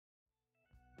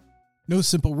No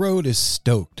Simple Road is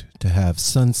stoked to have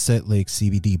Sunset Lake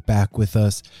CBD back with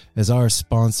us as our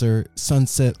sponsor.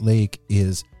 Sunset Lake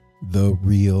is the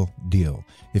real deal.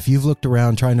 If you've looked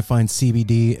around trying to find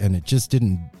CBD and it just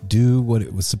didn't do what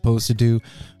it was supposed to do,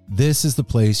 this is the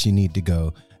place you need to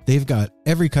go. They've got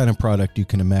every kind of product you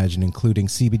can imagine, including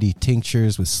CBD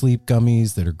tinctures with sleep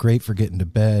gummies that are great for getting to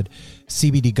bed,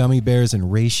 CBD gummy bears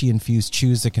and reishi-infused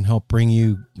chews that can help bring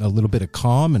you a little bit of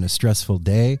calm in a stressful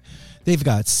day. They've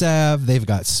got salve. They've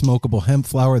got smokable hemp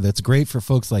flower that's great for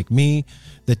folks like me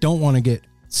that don't want to get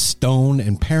stoned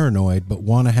and paranoid but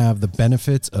want to have the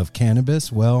benefits of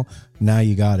cannabis. Well, now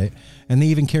you got it. And they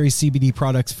even carry CBD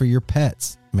products for your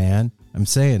pets, man. I'm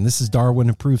saying this is Darwin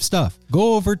approved stuff.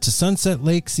 Go over to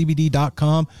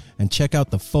sunsetlakecbd.com and check out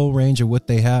the full range of what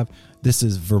they have. This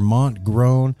is Vermont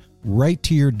grown, right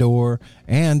to your door,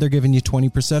 and they're giving you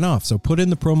 20% off. So put in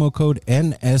the promo code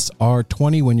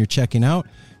NSR20 when you're checking out.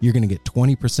 You're going to get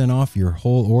 20% off your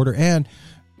whole order. And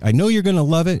I know you're going to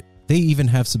love it. They even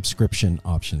have subscription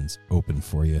options open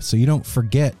for you, so you don't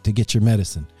forget to get your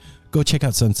medicine. Go check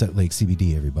out Sunset Lake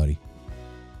CBD, everybody.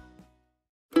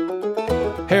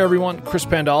 Hey everyone, Chris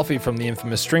Pandolfi from the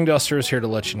infamous String Dusters here to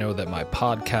let you know that my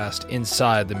podcast,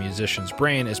 Inside the Musician's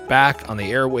Brain, is back on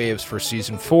the airwaves for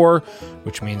Season 4,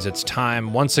 which means it's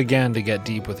time once again to get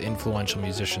deep with influential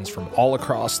musicians from all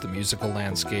across the musical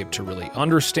landscape to really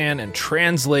understand and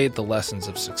translate the lessons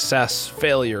of success,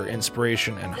 failure,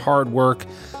 inspiration, and hard work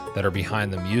that are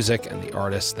behind the music and the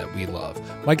artists that we love.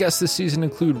 My guests this season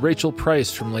include Rachel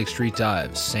Price from Lake Street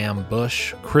Dives, Sam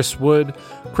Bush, Chris Wood,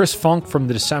 Chris Funk from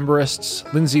The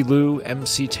Decemberists, Lindsay Liu,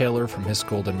 MC Taylor from His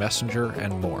Golden Messenger,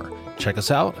 and more. Check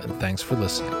us out, and thanks for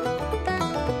listening.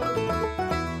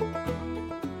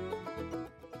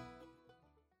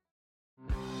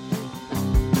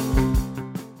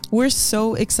 We're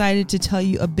so excited to tell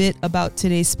you a bit about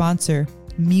today's sponsor,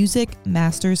 Music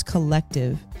Masters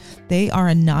Collective. They are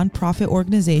a nonprofit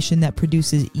organization that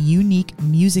produces unique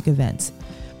music events,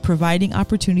 providing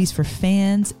opportunities for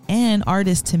fans and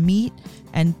artists to meet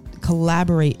and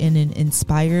collaborate in an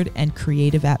inspired and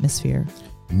creative atmosphere.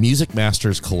 Music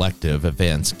Masters Collective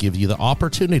events give you the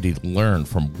opportunity to learn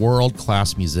from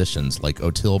world-class musicians like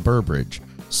Otil Burbridge,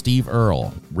 Steve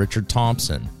Earle, Richard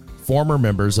Thompson, former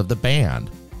members of the band,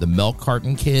 the Milk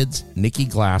Carton Kids, Nikki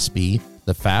Glaspie,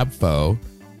 the Fab Four,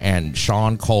 and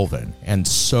Sean Colvin, and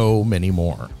so many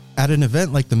more. At an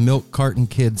event like the Milk Carton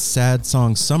Kids Sad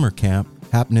Song Summer Camp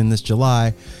happening this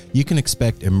July, you can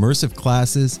expect immersive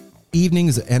classes,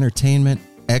 evenings of entertainment,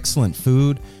 excellent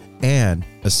food, and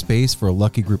a space for a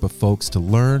lucky group of folks to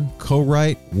learn,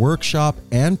 co-write, workshop,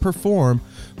 and perform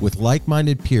with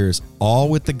like-minded peers, all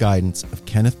with the guidance of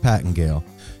Kenneth Pattengale,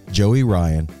 Joey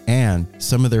Ryan, and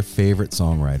some of their favorite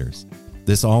songwriters.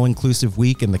 This all-inclusive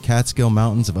week in the Catskill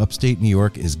Mountains of upstate New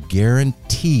York is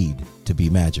guaranteed to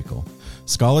be magical.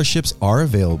 Scholarships are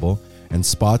available and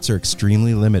spots are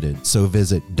extremely limited, so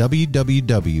visit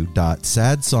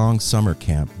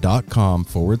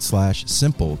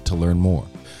www.sadsongsummercamp.com/simple to learn more.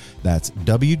 That's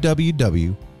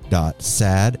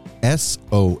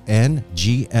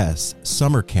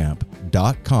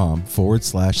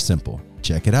www.sadsongsummercamp.com/simple.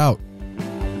 Check it out.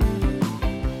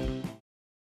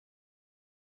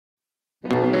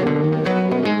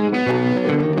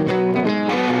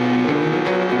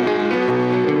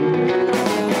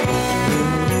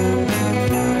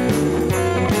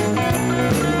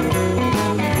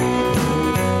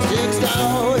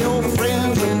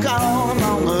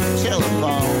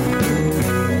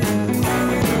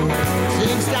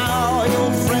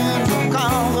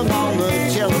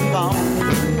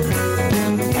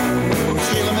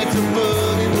 She let me to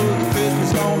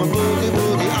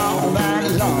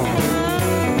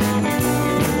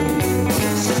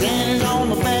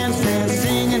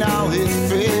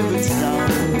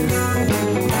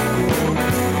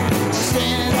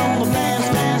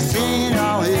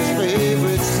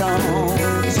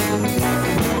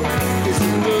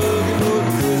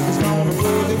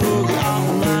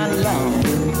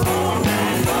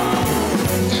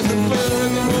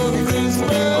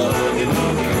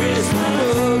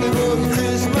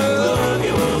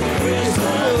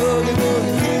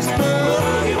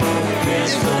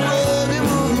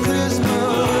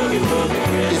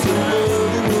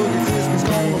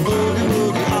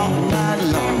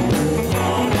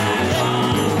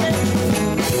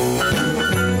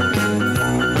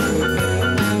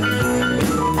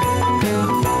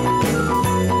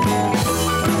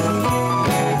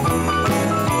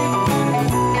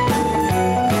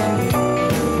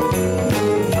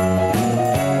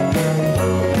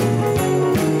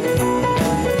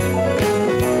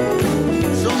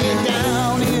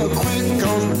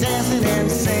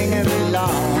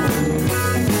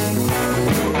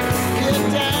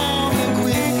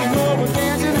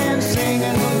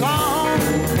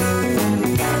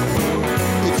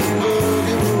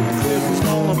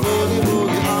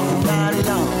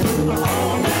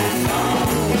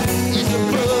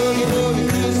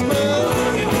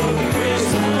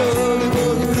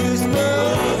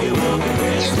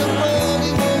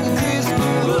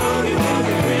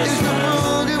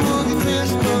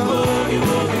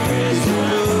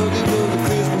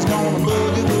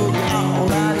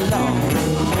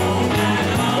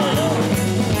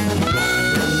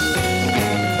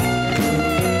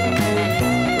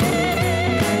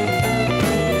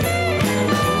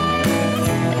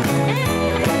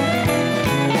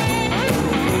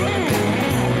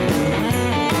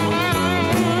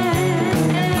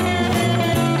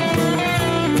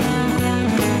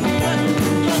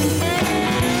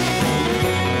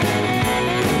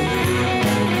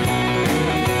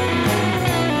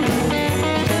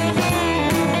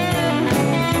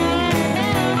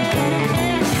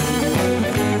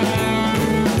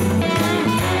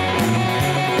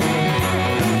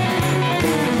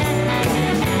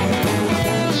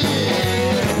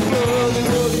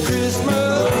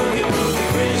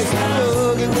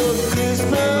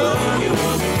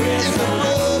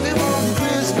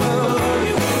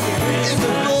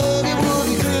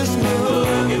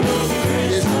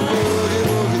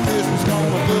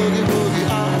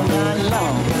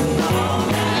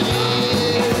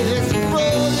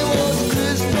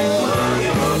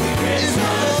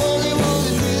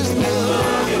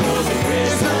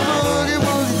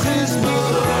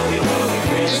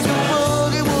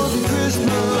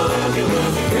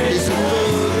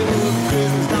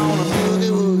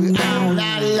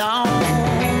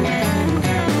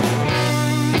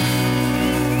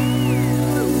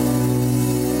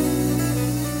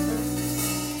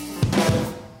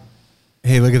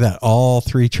Hey, look at that. All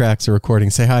 3 tracks are recording.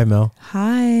 Say hi, Mel.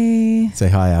 Hi. Say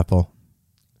hi, Apple.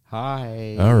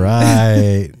 Hi. All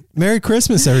right. Merry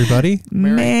Christmas, everybody.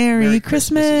 Merry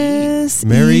Christmas.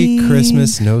 Merry Eve.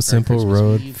 Christmas, No Simple Christmas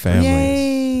Road Eve. families.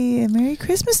 Yay. Merry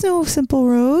Christmas, No Simple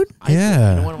Road.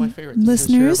 Yeah. You know, one of my favorite things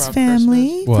to share Listeners, about family,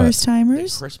 Christmas? What? first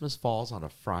timers. Christmas falls on a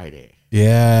Friday.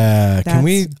 Yeah. Can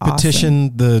we That's awesome.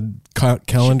 petition the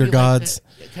calendar Should be gods?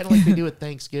 Kind of like they do with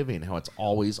Thanksgiving, how it's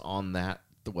always on that,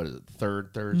 what is it,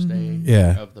 third Thursday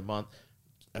Yeah. of the month.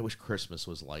 I wish Christmas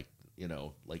was like,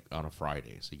 like on a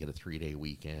Friday, so you get a 3-day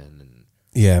weekend. And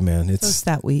Yeah, man. So It's it's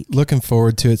that week. looking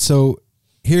forward to it. So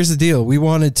here's the deal. We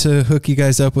wanted to hook you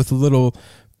guys up with a little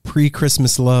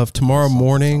pre-Christmas love. Tomorrow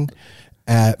morning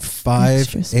at 5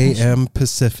 Extra special. a.m.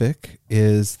 Pacific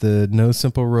is the No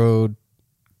Simple Road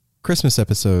Christmas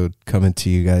episode coming to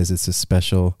you guys. It's a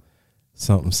special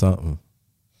something.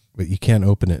 But you can't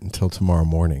open it until tomorrow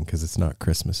morning because it's not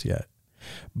Christmas yet.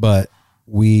 But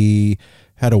we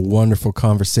had a wonderful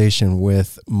conversation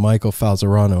with Michael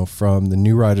Falzarano from the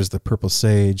New Riders, the Purple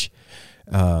Sage,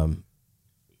 Hot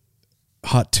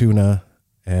Tuna,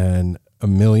 and a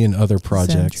million other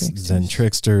projects, Zen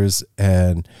Tricksters.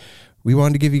 And we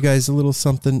wanted to give you guys a little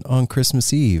something on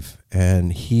Christmas Eve.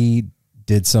 And he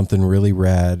did something really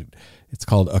rad. It's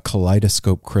called a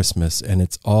Kaleidoscope Christmas, and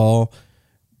it's all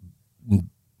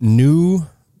new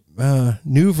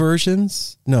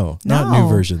versions. Not new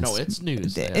versions. no, it's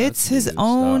news. Yeah, It's his new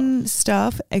own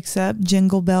stuff, except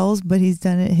Jingle Bells, but he's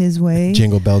done it his way.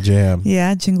 Jingle Bell Jam.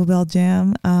 Yeah, Jingle Bell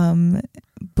Jam.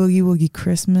 Boogie Woogie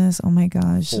Christmas. Oh my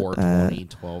gosh. 420,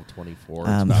 1224.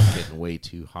 It's about getting way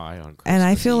too high on Christmas And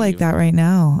I feel like Eve. that right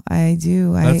now. I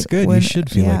do. That's good. You should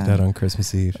feel like that on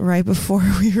Christmas Eve. Right before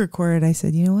we recorded, I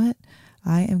said, you know what?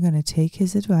 I am going to take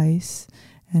his advice.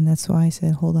 And that's why I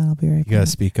said, hold on, I'll be right You back. gotta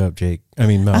speak up, Jake. I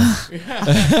mean, Mel.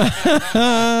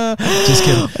 Just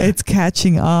kidding. It's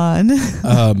catching on.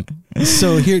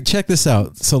 So here, check this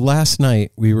out. So last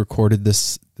night we recorded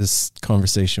this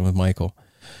conversation with Michael,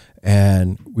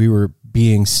 and we were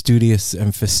being studious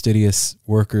and fastidious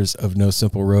workers of No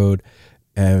Simple Road,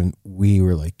 and we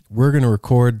were like, we're gonna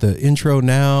record the intro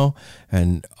now,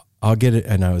 and I'll get it.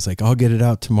 And I was like, I'll get it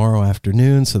out tomorrow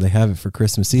afternoon, so they have it for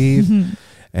Christmas Eve.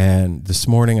 And this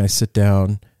morning I sit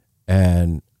down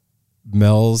and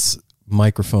Mel's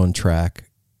microphone track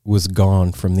was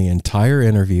gone from the entire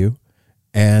interview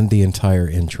and the entire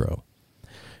intro.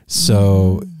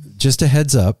 So just a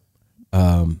heads up,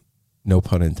 no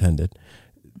pun intended.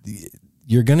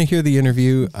 You're going to hear the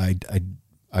interview.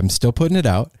 I'm still putting it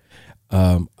out.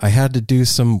 I had to do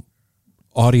some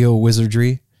audio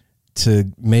wizardry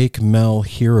to make Mel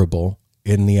hearable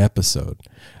in the episode.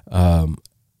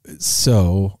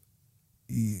 So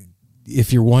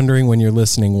if you're wondering when you're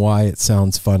listening why it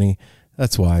sounds funny,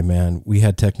 that's why, man. We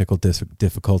had technical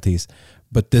difficulties,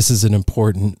 but this is an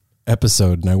important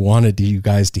episode and I wanted you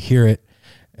guys to hear it.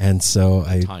 And so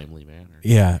timely manner.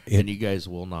 Yeah. And you guys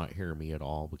will not hear me at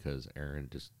all because Aaron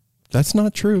just That's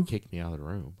not true. kicked me out of the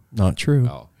room. Not true.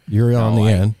 Oh. You're on the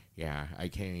end. Yeah, I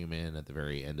came in at the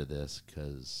very end of this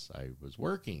because I was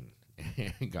working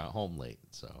and got home late.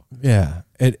 So Yeah.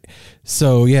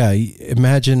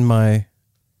 Imagine my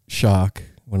shock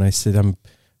when I said I'm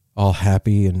all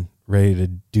happy and ready to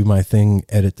do my thing,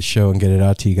 edit the show and get it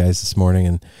out to you guys this morning,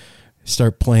 and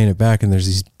start playing it back, and there's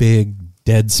these big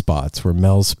dead spots where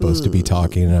Mel's supposed to be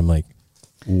talking, and I'm like,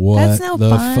 what That's no the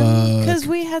fun fuck? because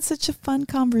we had such a fun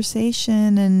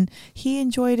conversation and he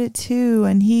enjoyed it too.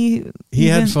 And he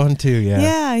had fun too.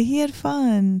 Yeah. he had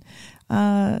fun.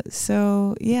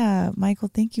 So yeah,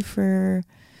 Michael, thank you for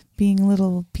being a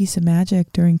little piece of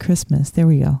magic during Christmas. There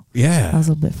we go. Yeah. I was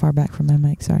a little bit far back from my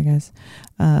mic. Sorry, guys.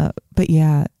 But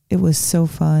yeah, it was so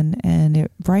fun and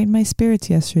it brightened my spirits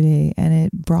yesterday, and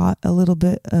it brought a little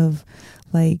bit of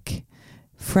like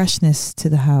freshness to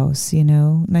the house,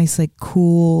 nice, like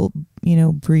cool,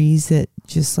 breeze that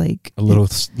just like A little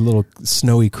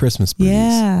snowy Christmas breeze.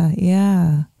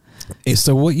 Yeah.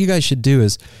 So what you guys should do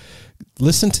is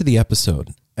listen to the episode,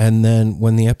 and then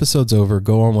when the episode's over,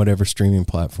 go on whatever streaming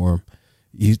platform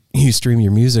you stream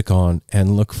your music on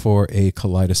and look for a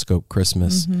Kaleidoscope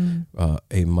Christmas,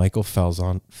 a Michael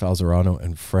Falzarano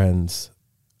and Friends.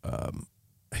 I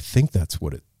think that's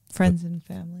what it. Friends and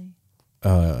family.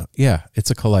 Yeah, it's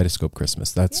a Kaleidoscope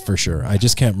Christmas. That's for sure. I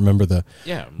just can't remember the.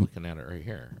 yeah, I'm looking at it right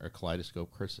here. Our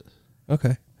Kaleidoscope Christmas.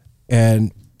 Okay.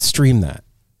 And stream that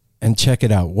and check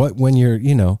it out. When you're,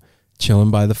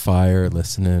 chilling by the fire,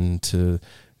 listening to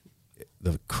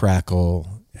the crackle,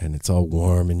 and it's all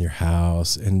warm in your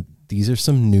house. And these are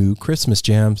some new Christmas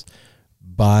jams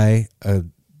by a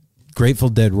Grateful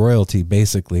Dead royalty,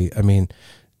 basically. I mean,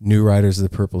 New Riders of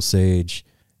the Purple Sage.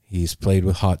 He's played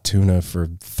with Hot Tuna for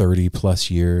 30 plus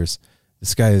years.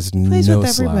 This guy is Plays no with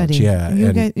everybody. slouch.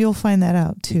 Yeah. You'll find that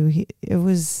out too. It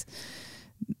was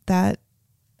that,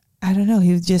 I don't know,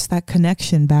 he was just that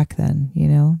connection back then,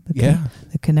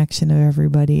 the connection of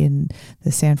everybody in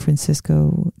the San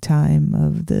Francisco time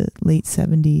of the late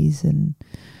 70s and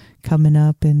coming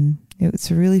up, and it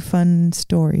was a really fun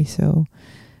story. So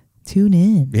tune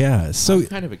in. Yeah. So I'm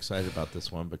kind of excited about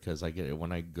this one because I get it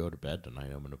when I go to bed tonight.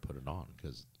 I'm going to put it on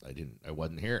because I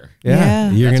wasn't here.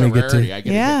 Yeah. You're That's going to a get rarity.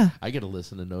 to. I get to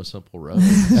listen to No Simple Road.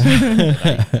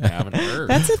 I haven't heard.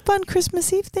 That's a fun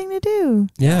Christmas Eve thing to do.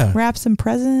 Yeah. Wrap some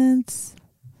presents.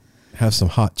 Have some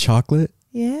hot chocolate.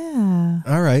 Yeah.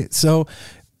 All right. So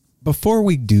before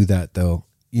we do that, though,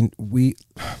 I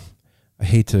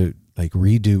hate to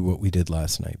redo what we did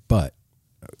last night, but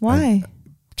why?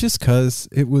 Just because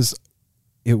it was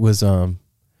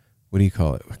what do you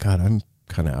call it? God, I'm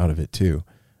kind of out of it too.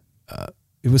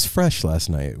 It was fresh last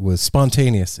night. It was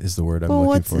spontaneous is the word I'm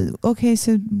looking for. Okay,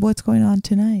 so what's going on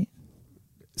tonight?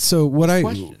 So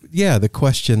the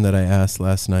question that I asked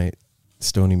last night,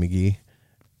 Stoney McGee.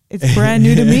 It's brand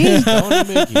new to me.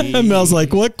 And Mel's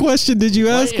like, what question did you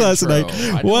ask last night?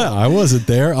 What? I wasn't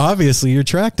there. Obviously, your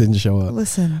track didn't show up.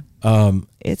 Listen,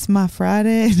 it's my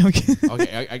Friday.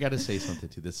 Okay, I got to say something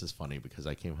too. This is funny because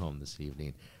I came home this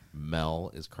evening. Mel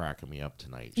is cracking me up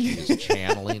tonight. She is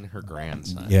channeling her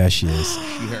grandson. Yeah, she is.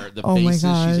 My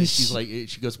gosh. She's like,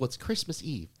 she goes, "What's Christmas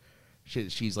Eve?"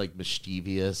 She's like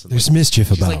mischievous. And there's mischief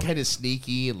she's about. She's like kind of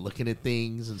sneaky and looking at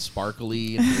things and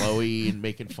sparkly and glowy and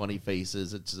making funny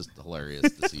faces. It's just hilarious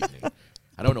this evening.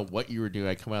 I don't know what you were doing.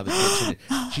 I come out of the kitchen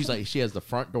and she's like, she has the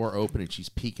front door open and she's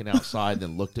peeking outside and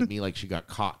then looked at me like she got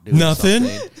caught doing nothing.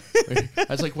 Something. I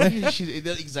was like, what did she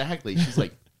exactly? She's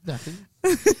like, nothing.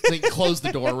 They closed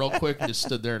the door real quick and just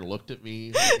stood there and looked at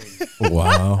me.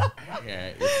 Wow.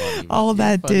 Yeah, you're funny. All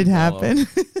that did happen.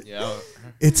 Yeah.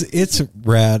 It's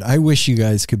rad. I wish you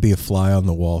guys could be a fly on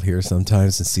the wall here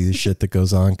sometimes and see the shit that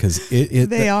goes on because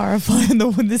they are a fly on the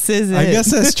wall. This is it. I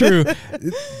guess that's true.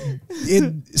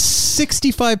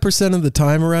 65% of the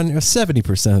time around here,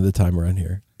 70% of the time around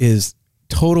here is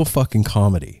total fucking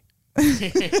comedy. That's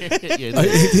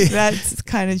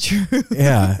kind of true.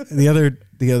 Yeah, the other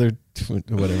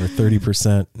whatever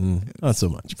 30% and not so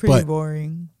much. Pretty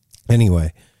boring.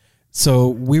 Anyway, so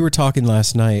we were talking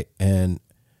last night and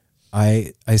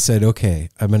I said, okay,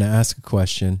 I'm going to ask a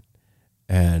question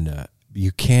and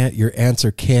your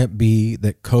answer can't be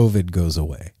that COVID goes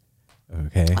away.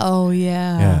 Okay. Oh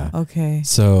yeah. Okay.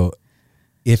 So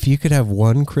if you could have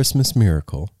one Christmas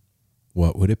miracle,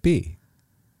 what would it be?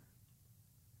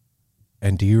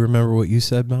 And do you remember what you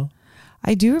said, Mel?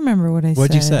 I do remember what I said.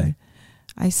 What'd you say?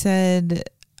 I said,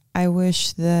 I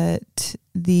wish that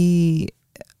the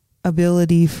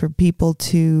ability for people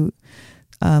to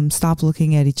stop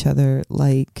looking at each other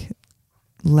like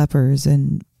lepers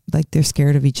and like they're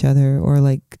scared of each other or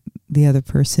like the other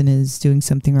person is doing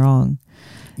something wrong.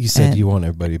 You said you want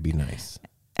everybody to be nice.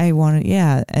 I wanted,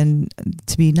 and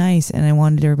to be nice, and I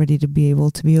wanted everybody to be able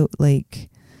to be like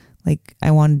I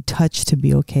wanted touch to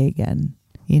be okay again,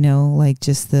 like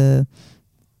just the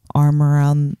arm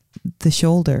around the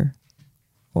shoulder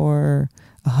or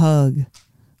a hug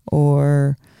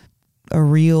or a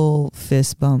real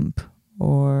fist bump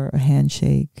or a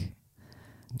handshake.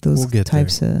 Those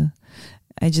types of,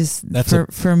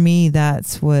 for me,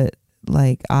 that's what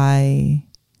I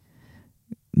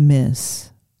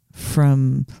miss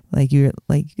from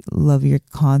love your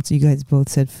concert. You guys both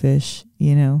said fish,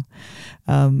 but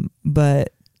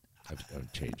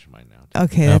I've changed mine now.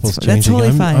 Okay, that's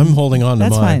totally fine. I'm holding on to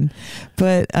that's mine. Fine,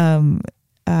 but I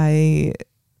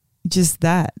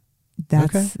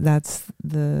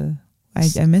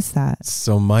miss that.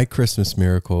 So my Christmas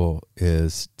miracle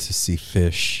is to see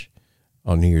fish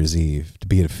on New Year's Eve, to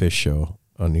be at a fish show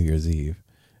on New Year's Eve.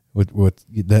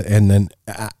 And then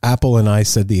Apple and I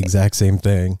said the exact same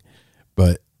thing,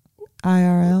 but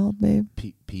IRL, babe.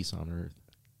 Peace on earth.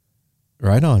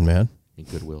 Right on, man. And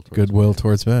goodwill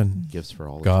towards men. Gifts for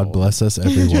all. God bless us,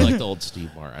 everyone. You're like the old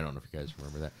Steve Martin. I don't know if you guys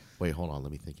remember that. Wait, hold on.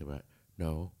 Let me think about it.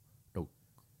 No.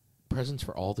 Presents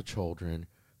for all the children.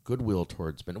 Goodwill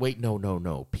towards men. Wait,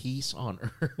 no. Peace on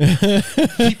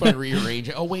earth. Keep on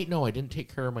rearranging. Oh, wait, no. I didn't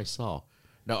take care of myself.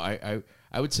 No, I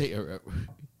would say,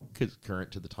 because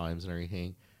current to the times and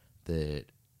everything, that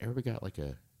everybody got like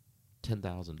a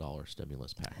 $10,000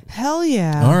 stimulus package. Hell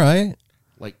yeah! All right,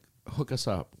 hook us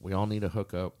up. We all need to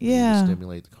hook up. Yeah, we need to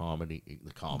stimulate the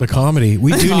comedy.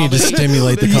 We do need to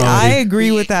stimulate the comedy. I agree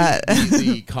with that.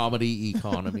 The comedy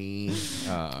economy.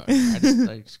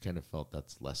 I just kind of felt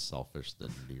that's less selfish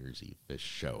than New Year's Eve fish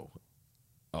show.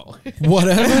 Oh,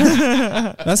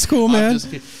 Whatever. That's cool, man.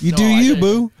 You do you,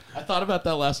 boo. I thought about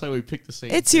that last night. We picked the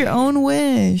same. It's your own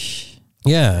wish.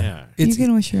 Yeah. You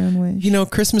can wish your own wish. You know,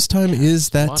 Christmas time is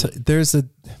that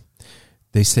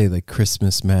they say like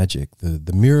Christmas magic,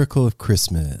 the miracle of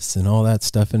Christmas and all that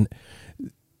stuff. And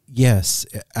yes,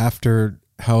 after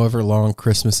however long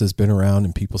Christmas has been around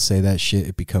and people say that shit,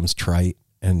 it becomes trite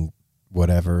and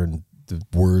whatever, and the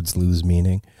words lose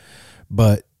meaning.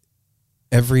 But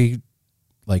every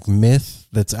like myth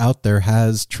that's out there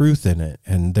has truth in it,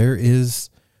 and there is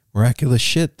miraculous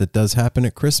shit that does happen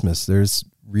at Christmas. There's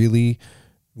really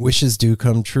wishes do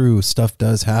come true. Stuff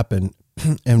does happen.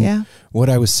 And what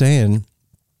I was saying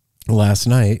last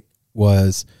night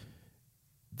was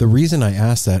the reason I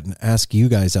asked that and ask you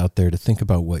guys out there to think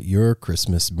about what your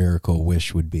Christmas miracle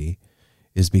wish would be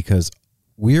is because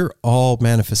we're all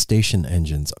manifestation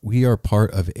engines. We are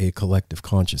part of a collective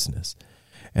consciousness.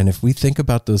 And if we think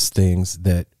about those things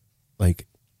that like,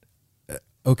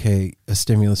 okay, a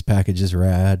stimulus package is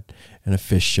rad and a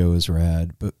fish show is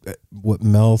rad, but what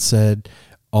Mel said,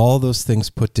 all those things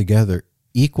put together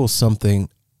equal something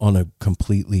on a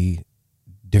completely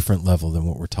different level than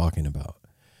what we're talking about.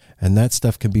 And that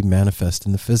stuff can be manifest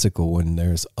in the physical when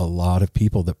there's a lot of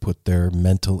people that put their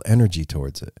mental energy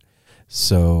towards it.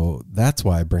 So that's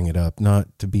why I bring it up,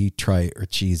 not to be trite or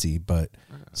cheesy, but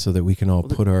so that we can all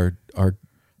put our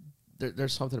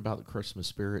There's something about the Christmas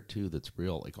spirit too that's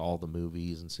real, like all the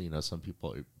movies, and so some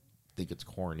people think it's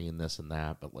corny and this and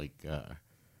that, but like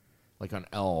on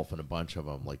Elf and a bunch of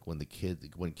them, like when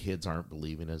kids aren't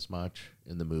believing as much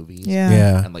in the movies,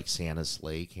 and like Santa's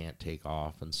sleigh can't take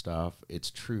off and stuff.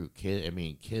 It's true,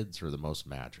 kids are the most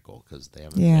magical because they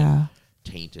haven't been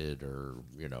tainted or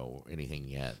anything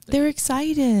yet. They're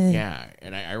excited. Yeah,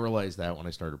 and I realized that when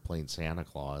I started playing Santa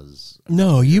Claus.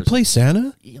 No, you play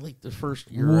Santa? Yeah, like the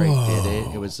first year I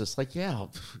did it was just like, I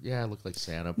look like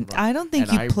Santa. I don't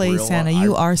think you play Santa.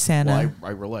 You are Santa. Well,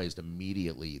 I realized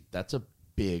immediately that's a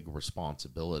big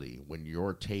responsibility when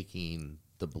you're taking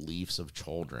the beliefs of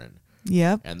children.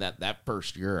 Yep. And that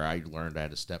first year I learned I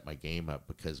had to step my game up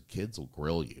because kids will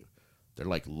grill you. They're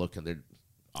like they're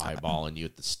eyeballing you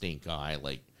with the stink eye,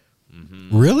 like,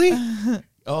 Really?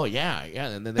 Oh yeah.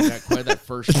 And then they got quiet that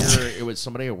first year. It was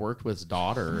somebody I worked with's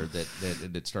daughter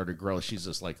that started growing. She's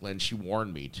just like, and she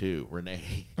warned me too,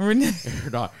 Renee. Her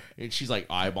daughter, and she's like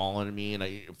eyeballing me,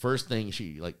 and first thing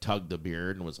she like tugged the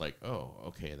beard and was like, oh,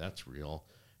 okay, that's real.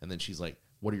 And then she's like,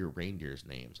 what are your reindeers'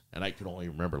 names? And I could only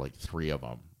remember like 3 of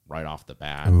them right off the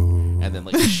bat. Ooh. And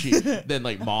then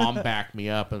like mom backed me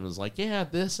up and was like, yeah,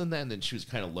 this and that. And then she was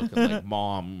kind of looking like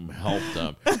mom helped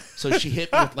them. So she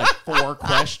hit me with like 4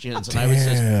 questions, and I was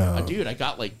just, dude, I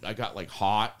got like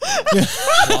hot,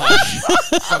 flush,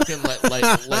 fucking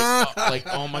like,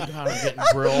 oh my god, I'm getting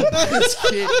grilled.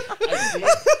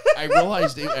 I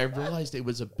realized it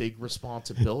was a big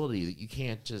responsibility that you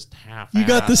can't just half. You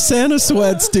got the Santa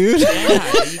sweats, dude.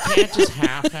 Yeah, you can't just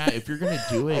half. If you're gonna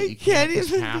do it, you can't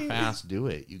just half-ass do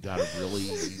it. You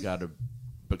gotta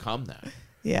become that.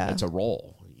 Yeah, it's a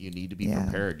role. You need to be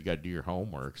prepared. You got to do your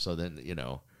homework. So then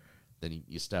then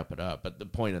you step it up. But the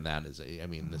point of that is,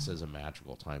 this is a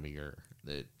magical time of year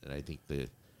and I think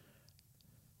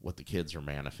what the kids are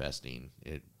manifesting,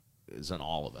 it is in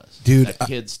all of us. Dude, that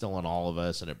kid's still in all of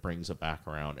us, and it brings it back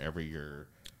around every year.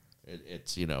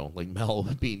 It's like Mel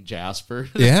being Jasper.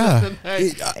 Yeah,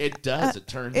 it does. It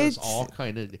turns us all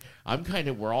kind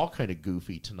of. We're all kind of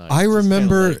goofy tonight. I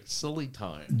remember silly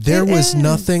time. There was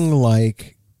nothing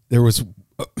like. There was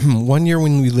one year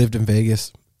when we lived in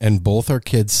Vegas, and both our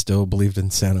kids still believed in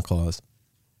Santa Claus.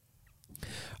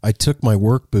 I took my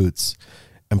work boots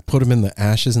and put them in the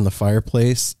ashes in the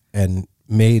fireplace and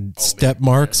made step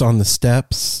marks on the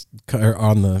steps or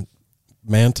on the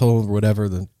mantle or whatever,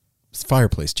 the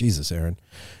fireplace. Jesus, Aaron.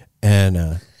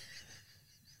 And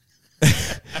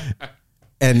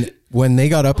and when they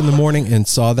got up in the morning and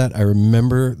saw that, I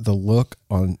remember the look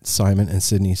on Simon and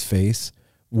Sydney's face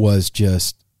was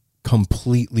just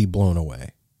completely blown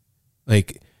away.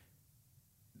 Like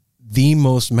the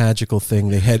most magical thing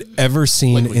they had ever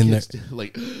seen in their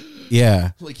like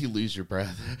you lose your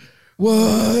breath.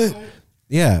 What?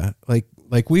 Yeah,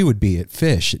 like we would be at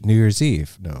Fish at New Year's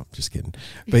Eve. No, just kidding.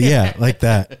 But yeah, like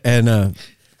that. And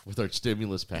with our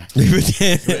stimulus pack.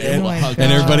 and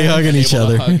everybody hugging each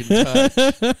other.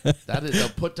 They'll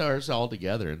put ours all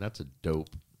together, and that's a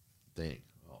dope thing.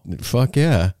 Oh. Fuck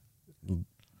yeah.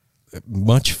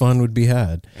 Much fun would be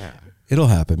had. Yeah. It'll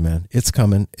happen, man. It's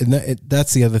coming. And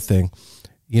that's the other thing.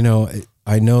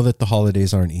 I know that the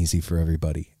holidays aren't easy for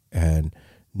everybody, and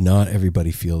not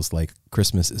everybody feels like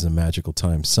Christmas is a magical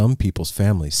time. Some people's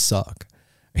families suck,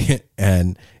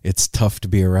 and it's tough to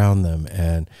be around them.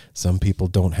 And some people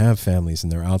don't have families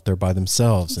and they're out there by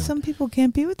themselves. And some people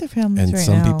can't be with their families and right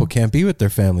some now. people can't be with their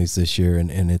families this year.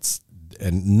 And it's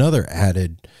another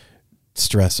added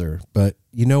stressor. But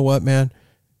you know what, man?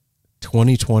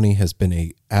 2020 has been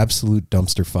a absolute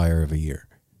dumpster fire of a year.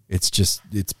 It's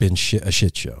been a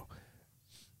shit show.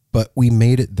 But we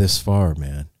made it this far,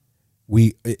 man.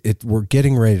 We're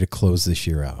getting ready to close this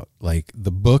year out. Like,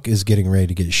 the book is getting ready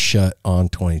to get shut on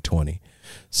 2020.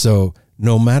 So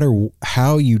no matter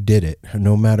how you did it,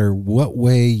 no matter what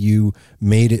way you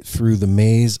made it through the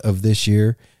maze of this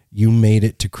year, you made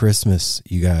it to Christmas,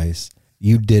 you guys.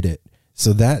 You did it.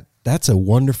 So that's a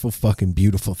wonderful, fucking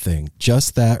beautiful thing.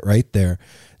 Just that right there,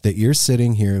 that you're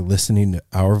sitting here listening to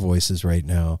our voices right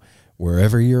now,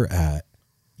 wherever you're at,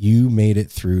 you made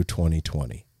it through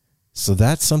 2020. So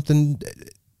that's something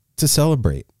to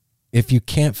celebrate. If you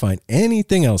can't find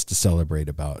anything else to celebrate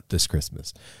about this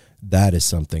Christmas, that is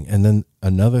something. And then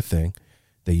another thing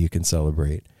that you can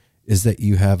celebrate is that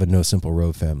you have a No Simple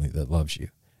Road family that loves you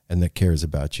and that cares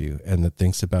about you and that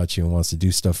thinks about you and wants to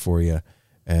do stuff for you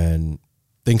and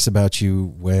thinks about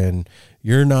you when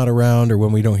you're not around or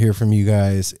when we don't hear from you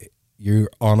guys. You're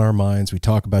on our minds. We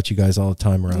talk about you guys all the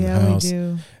time around the house. We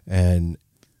do. And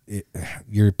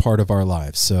you're part of our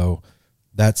lives. So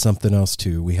that's something else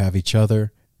too. We have each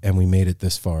other and we made it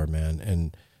this far, man.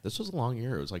 And this was a long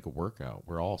year. It was like a workout.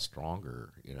 We're all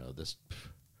stronger. You know, this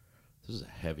is a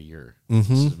heavy year. This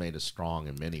has made us strong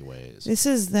in many ways. This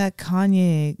is that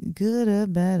Kanye, gooder,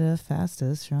 better,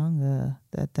 faster, stronger.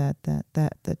 That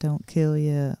don't kill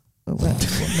you. What make you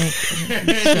stronger.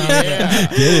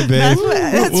 Get it, babe.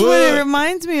 That's what it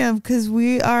reminds me of, because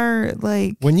we are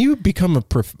like, when you become a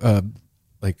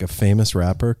famous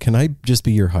rapper, can I just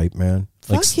be your hype man?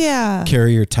 Like, fuck yeah.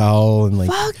 Carry your towel and like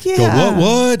Fuck yeah. go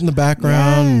what in the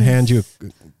background and hand you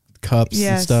cups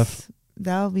and stuff.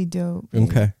 That would be dope. Man.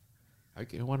 Okay.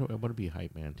 I want to be a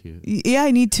hype man too. Yeah,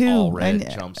 I need to. All red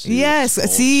jumpsuits. Yes, gold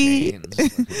see. chains.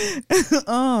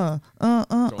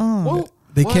 Whoa.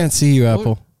 They can't see you,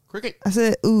 Apple. Cricket. I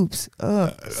said, oops.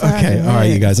 Okay, all right,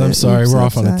 you guys. I'm sorry. We're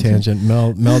off on a tangent.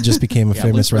 Mel just became a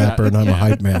famous rapper, and I'm a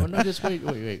hype man. Oh, no, just wait.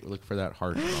 Look for that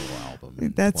Hard Metal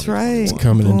album. That's right. It's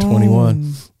coming in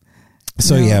 21.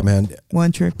 So yeah, man.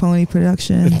 One Trick Pony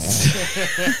Productions.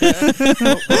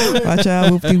 Watch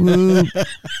out, whoopty whoop.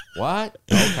 What?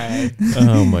 Okay.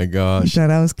 Oh my gosh.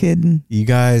 Thought I was kidding. You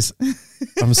guys,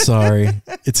 I'm sorry.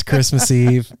 It's Christmas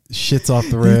Eve. Shit's off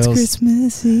the rails. It's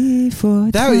Christmas Eve for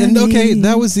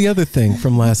that was the other thing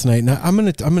from last night. Now I'm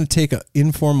gonna take an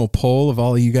informal poll of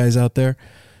all of you guys out there.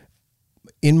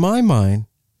 In my mind,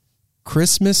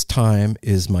 Christmas time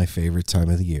is my favorite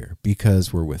time of the year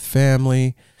because we're with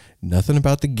family. Nothing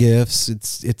about the gifts.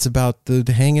 It's about the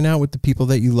hanging out with the people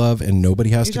that you love, and nobody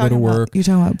has to go to work. You're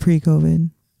talking about pre-COVID.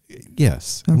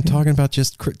 Yes, okay. I'm talking about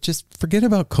just forget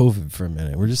about COVID for a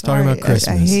minute. We're just talking about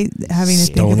Christmas. I hate having to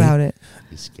think about it.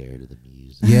 Be scared of the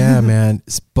music. Yeah, man.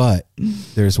 But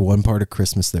there's one part of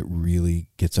Christmas that really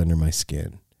gets under my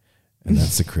skin, and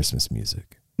that's the Christmas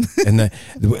music. And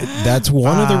that's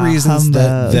one of the reasons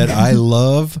that I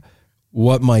love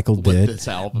what Michael did, this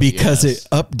album, because it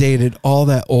updated all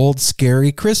that old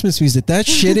scary Christmas music. That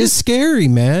shit is scary,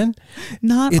 man.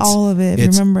 Not all of it.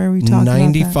 Remember, we talked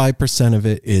 95% of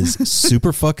it is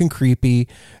super fucking creepy.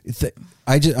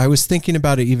 I was thinking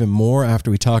about it even more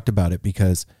after we talked about it,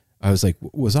 because I was like,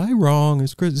 was I wrong?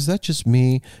 Is that just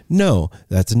me? No,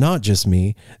 that's not just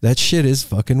me. That shit is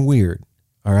fucking weird.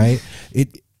 All right.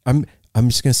 I'm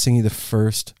just gonna sing you the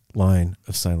first line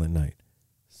of Silent Night.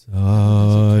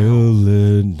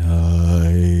 Silent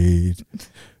night.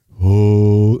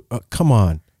 Oh, come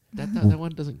on. That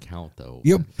one doesn't count though.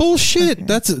 Yeah, bullshit. Okay.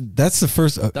 That's the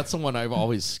first. That's the one I've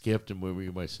always skipped, and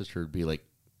when my sister would be like,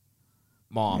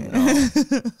 "Mom," no.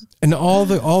 And all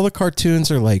the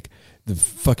cartoons are like the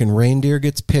fucking reindeer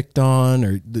gets picked on,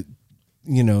 or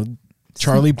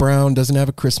Charlie Brown doesn't have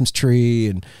a Christmas tree,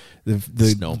 and the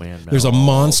snowman. There's a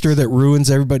monster that ruins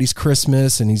everybody's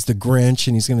Christmas, and he's the Grinch,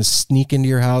 and he's going to sneak into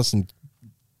your house and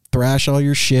thrash all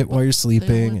your shit while you're sleeping.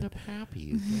 They end up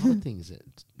happy. A lot of things that,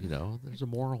 there's a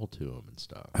moral to them and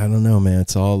stuff. I don't know, man.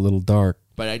 It's all a little dark.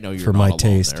 But I know you're for not my alone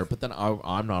taste. There. But then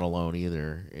I'm not alone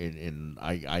either. And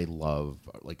I love,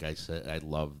 like I said, I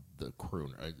love the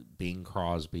crooner. Bing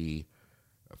Crosby,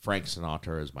 Frank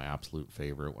Sinatra is my absolute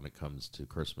favorite when it comes to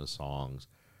Christmas songs.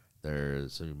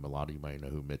 There's a lot of you might know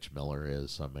who Mitch Miller is,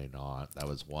 some may not. That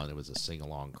was one. It was a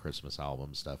sing-along Christmas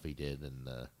album stuff he did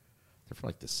they're from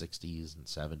like the 60s and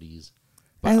 70s.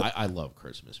 But I love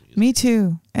Christmas music. Me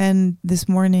too. And this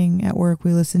morning at work,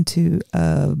 we listened to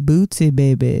Bootsy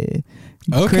Baby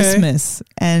Christmas.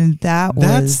 And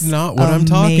that's not what I'm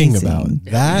talking about.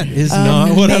 That is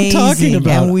not what I'm talking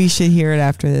about. And we should hear it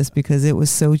after this because it was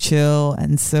so chill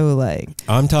and so like.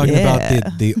 I'm talking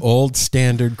about the old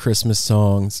standard Christmas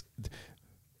songs.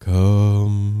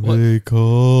 Come, they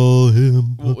call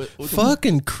him.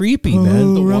 Fucking creepy,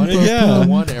 man. The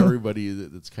one everybody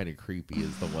that's kind of creepy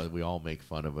is the one we all make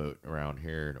fun of around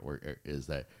here. Is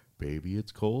that baby?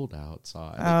 It's cold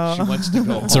outside. Like, she wants to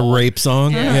go. It's a rape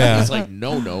song. Yeah. It's like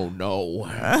no.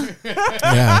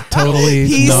 Yeah, totally.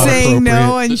 He's not saying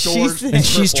no, and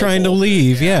she's trying to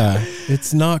leave. Yeah,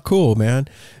 it's not cool, man.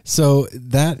 So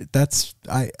that's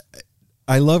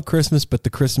I love Christmas, but the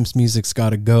Christmas music's got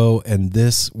to go, and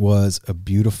this was a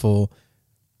beautiful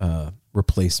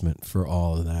replacement for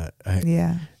all of that.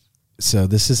 So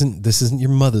this isn't your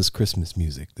mother's Christmas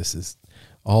music. This is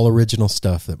all original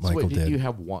stuff that Michael did. Do you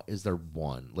have one? Is there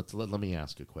one? Let me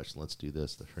ask you a question. Let's do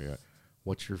this.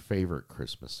 What's your favorite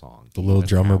Christmas song? The Little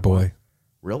Drummer Boy. One?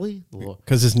 Really?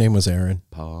 Because his name was Aaron.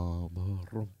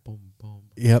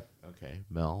 Yep. Okay,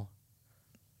 Mel.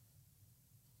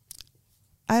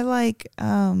 I like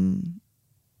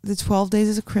the 12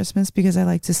 Days of Christmas because I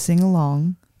like to sing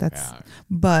along.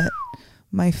 But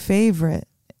my favorite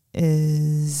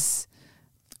is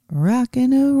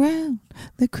Rocking Around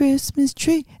the Christmas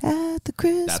Tree at the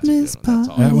Christmas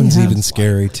party. That one's even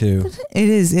scary too. It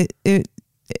is.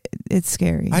 It's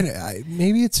scary.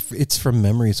 Maybe it's from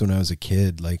memories when I was a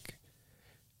kid, like.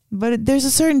 But there's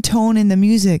a certain tone in the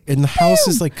music, and the house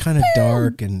is like kind of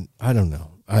dark, and I don't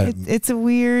know. It's a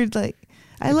weird like.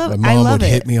 My mom would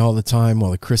hit me all the time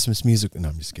while the Christmas music. No,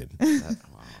 I'm just kidding.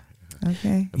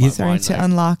 Okay, you're starting to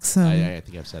unlock some. I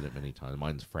think I've said it many times.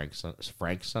 Mine's Frank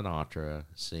Sinatra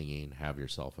singing "Have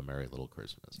Yourself a Merry Little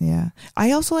Christmas." Yeah,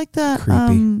 I also like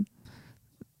the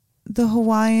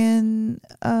Hawaiian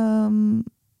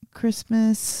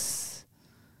Christmas.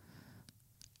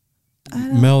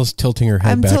 Mel's tilting her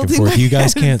head back and forth. You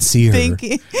guys can't see her.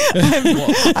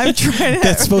 I'm trying to.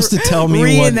 That's supposed to tell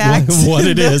me what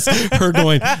it is. Her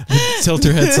going tilt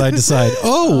her head side to side.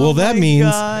 Oh, well, that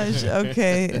means. Gosh.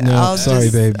 Okay. No,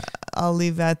 sorry, babe. I'll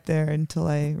leave that there until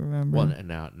I remember. Well, and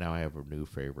now I have a new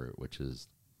favorite, which is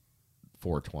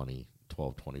 420,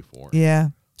 1224. Yeah.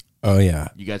 Oh, yeah.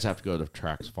 You guys have to go to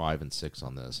tracks 5 and 6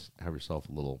 on this. Have yourself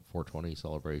a little 420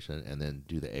 celebration, and then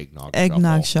do the eggnog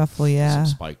shuffle. Yeah. Some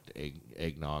spiked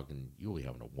eggnog, and you'll be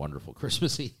having a wonderful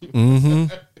Christmas Eve.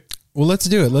 Mm-hmm. Well, let's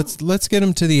do it. Let's get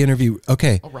him to the interview.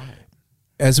 Okay. All right.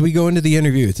 As we go into the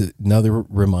interview, it's another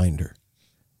reminder.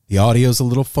 The audio's a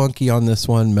little funky on this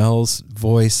one. Mel's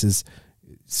voice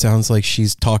sounds like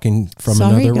she's talking from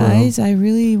another room. Sorry, guys. I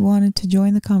really wanted to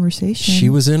join the conversation. She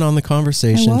was in on the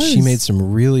conversation. She made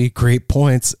some really great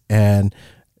points, and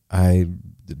I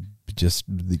just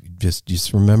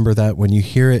remember that when you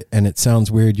hear it and it sounds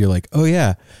weird, you're like, oh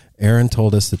yeah, Aaron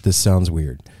told us that this sounds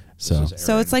weird. So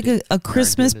it's like a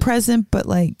Christmas present, but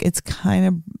like it's kind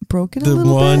of broken a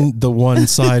little bit. The one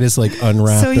side is like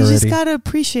unwrapped already. So you just got to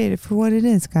appreciate it for what it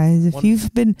is, guys. If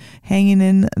you've been hanging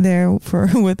in there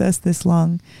with us this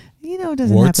long, it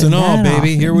doesn't warts happen and all, that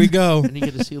baby. often. Here we go. And you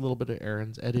get to see a little bit of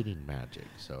Aaron's editing magic.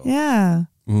 So yeah.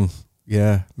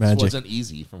 Yeah, magic. This wasn't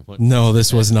easy.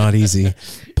 This was not easy.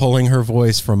 Pulling her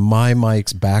voice from my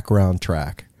mic's background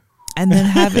track. And then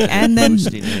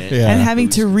having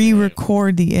to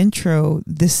re-record the intro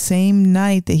the same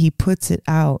night that he puts it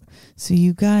out. So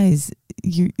you guys,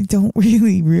 you don't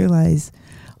really realize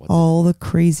all the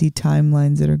crazy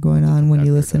timelines that are going on when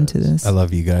you listen to this. I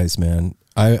love you guys, man.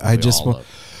 I just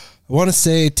want to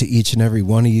say to each and every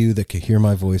one of you that can hear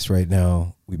my voice right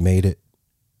now, we made it.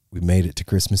 We made it to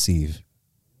Christmas Eve.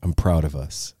 I'm proud of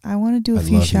us. I want to do a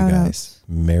few shout outs.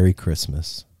 Merry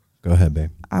Christmas. Go ahead,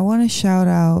 babe. I want to shout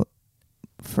out,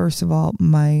 first of all,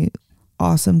 my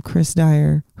awesome Chris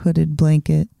Dyer hooded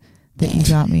blanket that you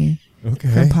got me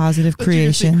from Positive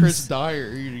Creations. Chris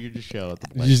Dyer, you just shout out the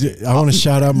blanket. I want to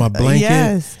shout out my blanket.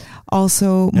 Yes.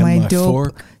 Also, my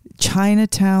dope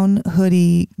Chinatown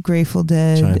hoodie, Grateful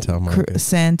Dead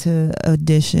Santa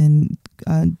edition.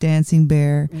 Dancing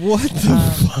bear. What the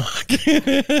fuck?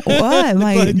 What?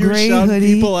 My gray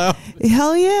hoodie. People out.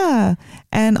 Hell yeah.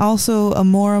 And also a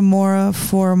Mora Mora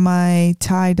for my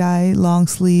tie-dye long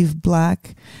sleeve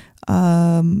black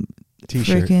freaking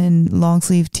long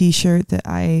sleeve t-shirt that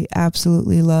I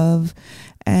absolutely love.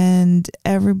 And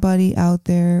everybody out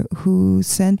there who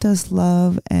sent us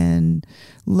love and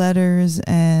letters,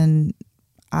 and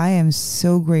I am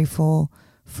so grateful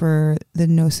for the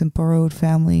No Simple Road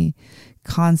family,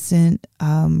 constant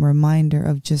reminder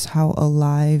of just how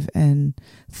alive and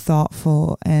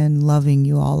thoughtful and loving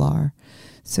you all are.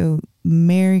 So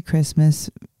Merry Christmas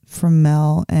from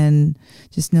Mel, and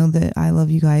just know that I love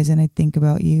you guys and I think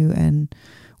about you, and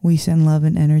we send love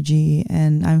and energy,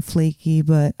 and I'm flaky,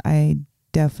 but I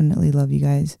definitely love you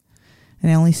guys. And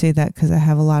I only say that because I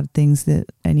have a lot of things that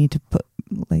I need to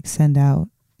send out,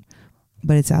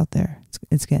 but it's out there.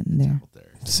 It's getting there.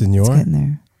 Senor? It's getting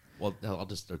there. Well, I'll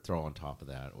just throw on top of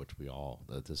that, which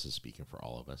this is speaking for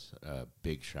all of us, a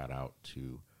big shout out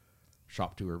to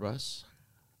Shop Tour Bus,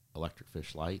 Electric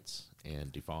Fish Lights,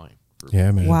 and Define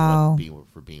man. Wow.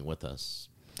 for being with us.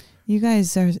 You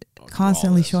guys are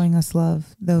constantly showing us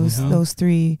love. Those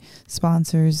three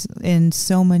sponsors in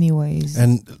so many ways.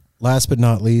 And last but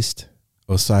not least,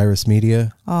 Osiris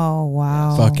Media. Oh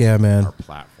wow! Fuck yeah, man! Our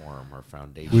platform, our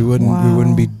foundation. We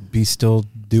wouldn't be still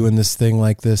doing this thing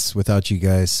like this without you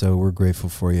guys. So we're grateful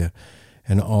for you,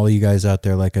 and all you guys out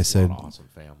there. Like I said, awesome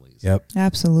families. Yep,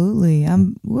 absolutely.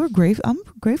 I'm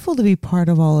grateful to be part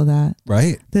of all of that.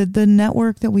 Right. The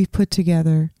network that we've put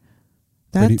together.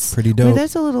 That's pretty dope.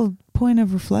 That's a little point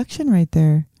of reflection right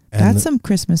there. And that's some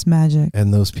Christmas magic.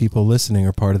 And those people listening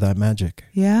are part of that magic.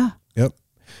 Yeah. Yep.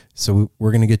 So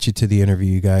we're gonna get you to the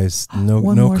interview, you guys. No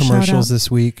commercials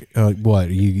this week. What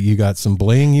you got some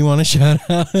bling you want to shout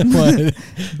out? What?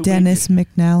 Dennis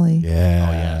McNally. Yeah.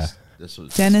 Oh yes. This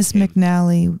was Dennis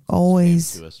McNally.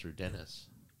 Always to us through Dennis.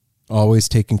 Always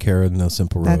taking care of No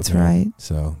Simple Road. That's man. right.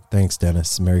 So thanks,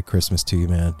 Dennis. Merry Christmas to you,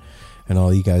 man, and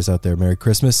all you guys out there. Merry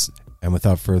Christmas. And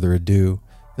without further ado,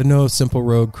 the No Simple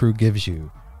Road crew gives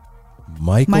you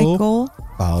Michael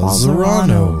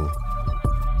Falzarano.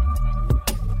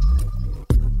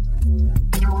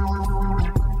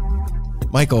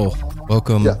 Michael,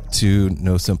 welcome to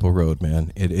No Simple Road,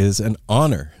 man. It is an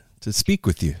honor to speak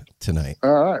with you tonight.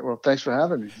 All right. Well, thanks for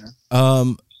having me,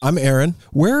 man. I'm Aaron.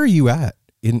 Where are you at?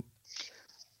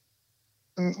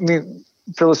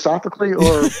 Philosophically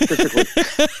or physically?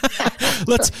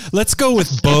 Let's go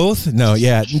with both. No,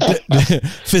 yeah,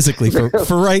 physically for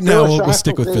right now. We'll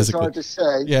stick with physically. Hard to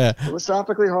say. Yeah,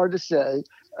 philosophically hard to say,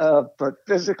 but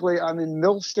physically, I'm in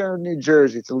Millstone, New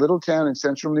Jersey. It's a little town in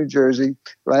central New Jersey,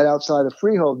 right outside of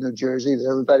Freehold, New Jersey, that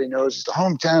everybody knows is the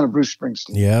hometown of Bruce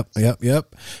Springsteen.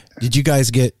 Yep. Did you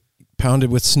guys get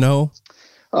pounded with snow?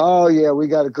 Oh yeah, we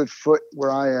got a good foot where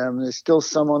I am. There's still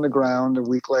some on the ground a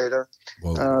week later.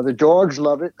 The dogs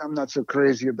love it. I'm not so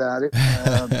crazy about it,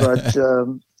 but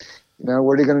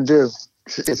what are you going to do?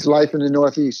 It's life in the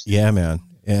Northeast. Yeah, man.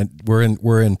 And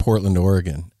we're in Portland,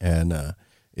 Oregon, and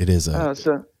it is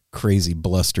a crazy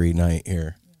blustery night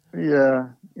here.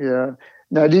 Yeah.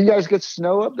 Now, do you guys get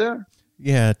snow up there?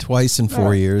 Yeah, twice in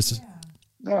 4 years.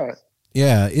 All right.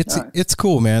 Yeah, it's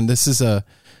cool, man. It's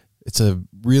a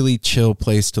really chill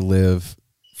place to live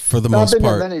for the most part.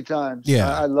 I've been there many times.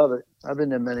 Yeah. I love it. I've been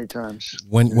there many times.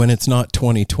 When it's not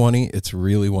 2020, it's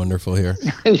really wonderful here.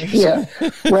 Yeah.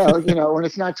 Well, when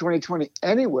it's not 2020,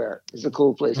 anywhere is a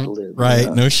cool place to live.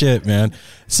 Right. No shit, man.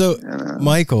 So,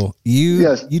 Michael,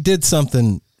 you did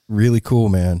something really cool,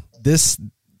 man. This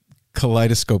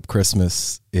Kaleidoscope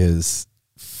Christmas is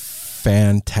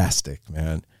fantastic,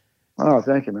 man. Oh,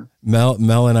 thank you, man.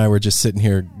 Mel and I were just sitting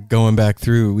here going back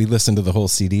through. We listened to the whole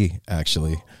CD,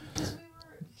 actually.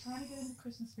 Trying to get in the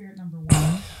Christmas spirit, number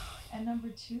one. And number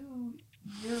two,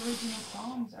 your original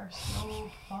songs are so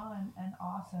fun and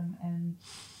awesome. And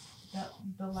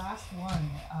the last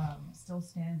one, Still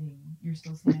Standing, You're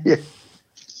Still Standing. Yeah.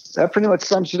 That pretty much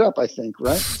sums it up, I think,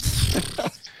 right?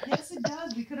 Yes, it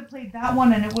does. We could have played that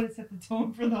one and it would have set the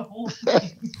tone for the whole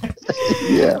thing.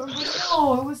 Yeah. But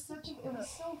no, it was so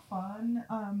fun.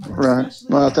 Right.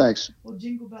 Well, thanks. Well,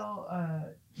 Jingle Bell,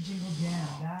 Jingle Jam,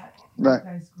 you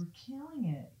guys were killing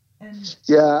it. And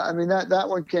yeah, I mean that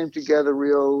one came together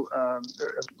real.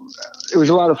 It was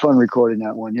a lot of fun recording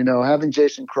that one. Having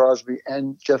Jason Crosby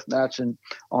and Jeff Mattson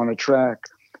on a track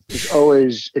is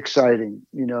always exciting.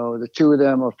 The two of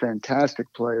them are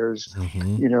fantastic players.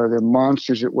 Mm-hmm. They're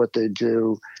monsters at what they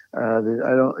do.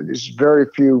 There's very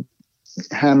few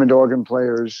Hammond organ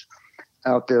players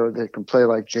out there that can play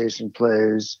like Jason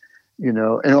plays.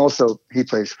 And also he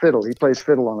plays fiddle. He plays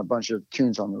fiddle on a bunch of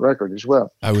tunes on the record as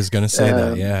well. I was going to say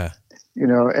that, yeah.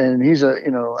 And he's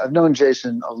I've known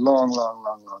Jason a long, long,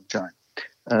 long, long time.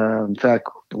 In fact,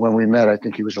 when we met, I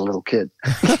think he was a little kid.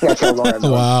 That's how long I've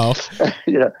known him.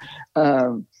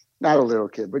 Wow. Not a little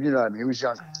kid, but what I mean. He was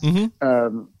young,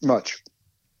 much.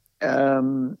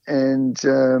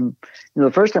 The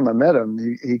first time I met him,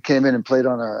 he came in and played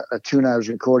on a tune I was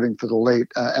recording for the late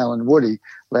Alan Woody,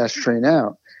 Last Train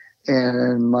Out.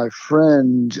 And my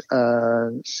friend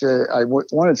said, I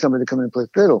wanted somebody to come in and play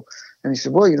fiddle. And he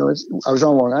said, well, I was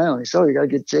on Long Island. He said, oh, you got to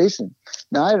get Jason.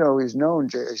 Now, I'd always known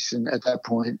Jason at that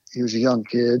point. He was a young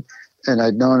kid, and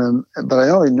I'd known him, but I'd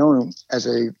already known him as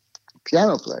a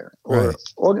piano player or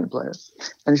organ player.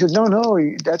 And he said, no,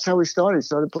 that's how he started. He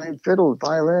started playing fiddle,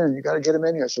 violin. You got to get him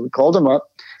in here. So we called him up.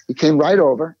 He came right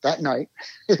over that night.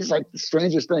 It's like the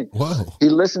strangest thing. Whoa. He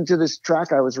listened to this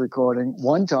track I was recording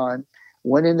one time,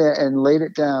 went in there and laid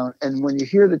it down. And when you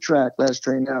hear the track, Last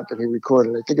Train Out, that he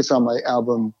recorded, I think it's on my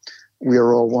album, We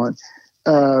Are All One.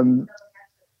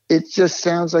 It just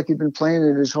sounds like he'd been playing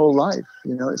it his whole life.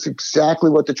 It's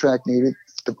exactly what the track needed.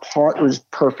 The part was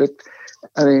perfect.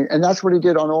 I mean, and that's what he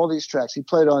did on all these tracks. He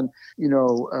played on,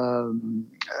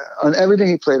 on everything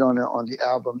he played on the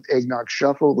album, Eggnog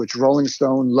Shuffle, which Rolling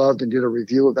Stone loved and did a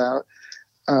review about.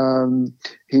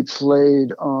 He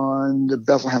played on the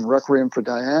Bethlehem Requiem for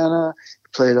Diana.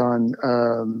 He played on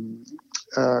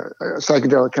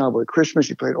Psychedelic Cowboy Christmas.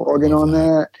 He played organ on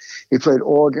that. He played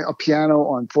a piano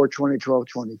on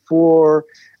 4/20/12/24.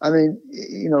 I mean,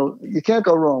 you can't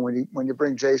go wrong when you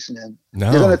bring Jason in.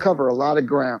 No. You're going to cover a lot of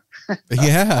ground.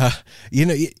 Yeah.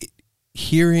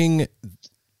 Hearing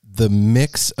the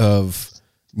mix of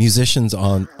musicians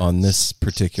on this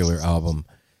particular album,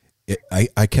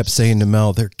 I kept saying to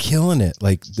Mel, they're killing it.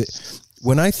 Like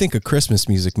when I think of Christmas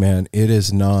music, man, it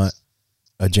is not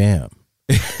a jam.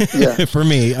 Yeah. For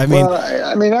me, I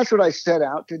mean, that's what I set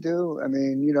out to do. I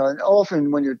mean, and often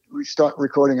when we start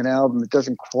recording an album, it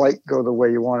doesn't quite go the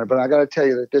way you want it. But I got to tell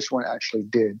you that this one actually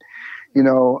did.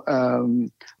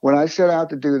 When I set out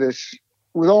to do this,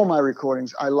 with all my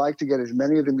recordings, I like to get as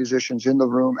many of the musicians in the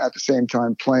room at the same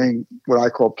time playing what I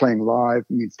call playing live,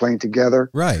 playing together.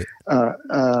 Right.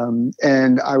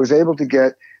 And I was able to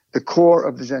get the core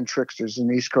of the Zen Tricksters,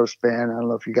 an East Coast band. I don't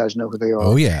know if you guys know who they are.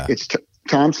 Oh, yeah. It's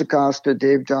Tom Sacosta,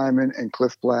 Dave Diamond, and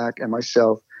Cliff Black, and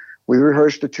myself. We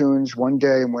rehearsed the tunes one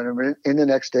day and went in the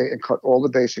next day and cut all the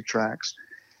basic tracks.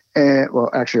 And, well,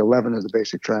 actually 11 of the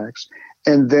basic tracks.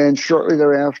 And then shortly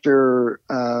thereafter,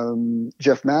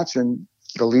 Jeff Mattson,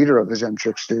 the leader of the Zen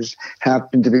Tricksters,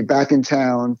 happened to be back in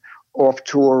town off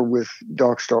tour with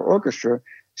Dark Star Orchestra.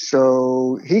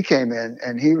 So he came in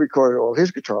and he recorded all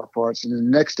his guitar parts. And then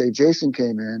the next day, Jason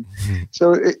came in. Mm-hmm.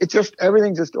 So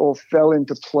everything just all fell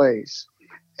into place.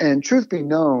 And truth be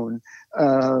known,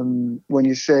 when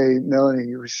you say, Melanie,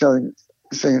 you were saying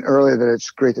earlier that it's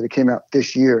great that it came out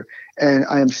this year. And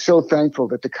I am so thankful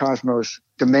that the Cosmos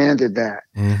demanded that,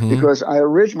 because I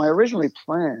originally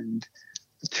planned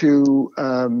to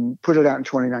put it out in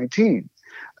 2019.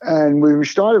 And we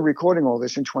started recording all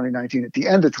this in 2019, at the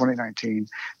end of 2019.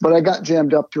 But I got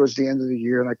jammed up towards the end of the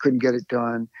year and I couldn't get it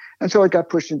done. And so it got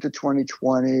pushed into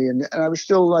 2020. And I was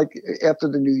still like, after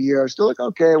the new year, I was still like,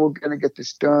 okay, we're going to get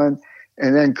this done.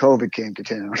 And then COVID came to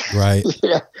town. Right.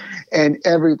 Yeah. And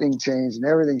everything changed and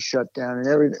everything shut down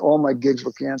and all my gigs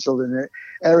were canceled and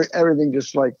everything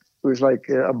just like, it was like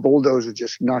a bulldozer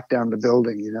just knocked down the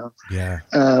building, Yeah.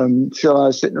 So I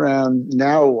was sitting around,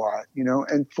 now what,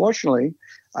 and fortunately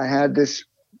I had this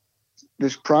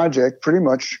project pretty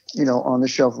much, on the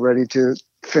shelf ready to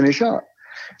finish up.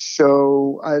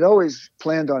 So I'd always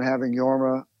planned on having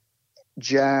Yorma,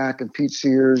 Jack, and Pete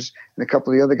Sears and a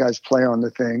couple of the other guys play on the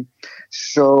thing.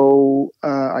 So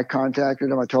I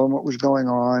contacted them. I told them what was going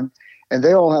on. And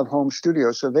they all have home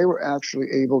studios. So they were actually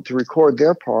able to record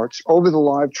their parts over the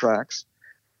live tracks.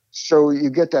 So you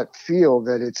get that feel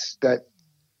that it's that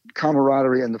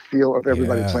camaraderie and the feel of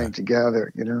everybody playing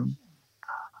together,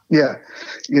 Yeah.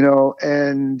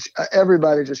 And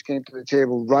everybody just came to the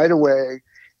table right away.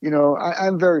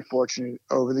 I'm very fortunate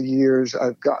over the years.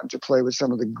 I've gotten to play with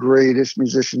some of the greatest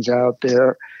musicians out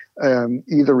there,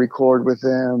 either record with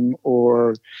them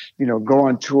or, go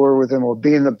on tour with them or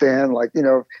be in the band. Like,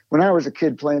 when I was a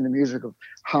kid playing the music of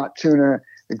Hot Tuna,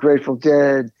 the Grateful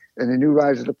Dead, and the New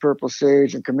Rise of the Purple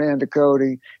Sage and Commander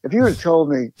Cody, if you had told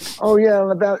me, oh yeah,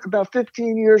 about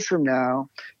 15 years from now,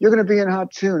 you're going to be in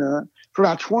Hot Tuna for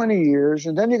about 20 years,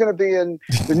 and then you're going to be in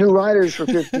the New Riders for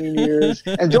 15 years,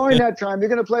 and during that time, you're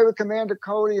going to play with Commander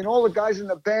Cody and all the guys in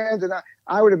the band, and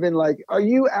I would have been like, are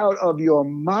you out of your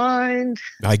mind?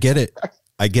 I get it.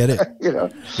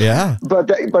 Yeah. But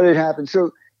it happened.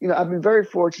 So, I've been very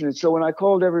fortunate. So when I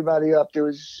called everybody up,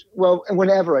 and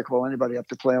whenever I call anybody up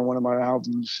to play on one of my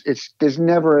albums, there's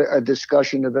never a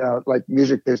discussion about like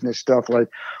music business stuff like,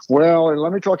 well, and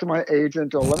let me talk to my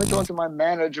agent or let me talk to my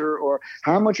manager or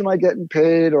how much am I getting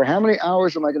paid or how many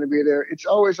hours am I going to be there? It's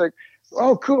always like,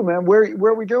 oh, cool, man. Where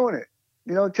are we doing it?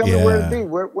 Tell me where to be,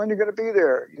 when you're going to be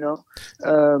there,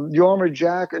 Yorma,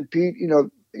 Jack, and Pete,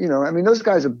 those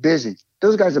guys are busy.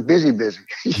 Those guys are busy,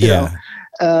 you know?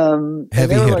 Heavy and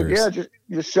they were hitters. like,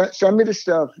 just send me the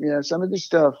stuff. Send me the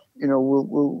stuff.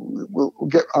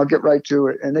 I'll get right to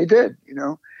it. And they did,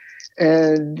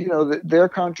 and their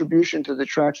contribution to the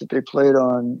tracks that they played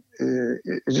on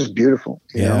is just beautiful.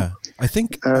 You know? I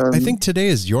think today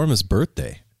is Jorma's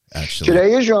birthday. Actually,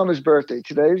 today is Jorma's birthday.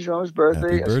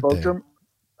 Happy I spoke birthday. to him.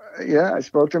 I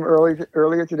spoke to him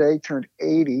earlier today. Turned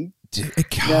 80.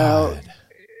 God.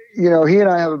 Now, he and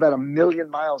I have about 1 million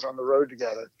miles on the road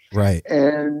together. Right.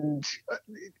 And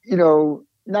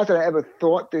not that I ever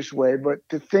thought this way, but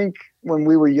to think when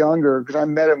we were younger, because I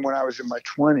met him when I was in my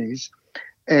 20s,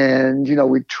 and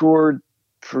we toured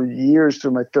for years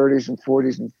through my 30s and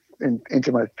 40s and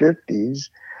into my 50s.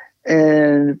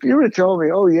 And if you would have told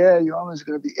me, oh yeah, Jorma's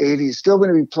going to be 80, he's still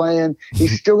going to be playing,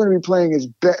 he's still going to be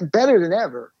playing better than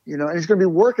ever, and he's going to be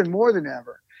working more than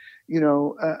ever,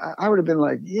 I would have been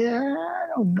like, yeah, I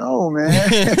don't know,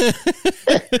 man.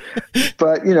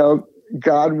 But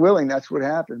God willing, that's what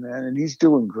happened, man. And he's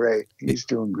doing great.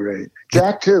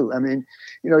 Jack too. I mean,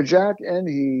 Jack and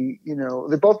he,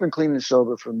 they've both been clean and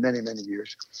sober for many, many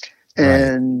years.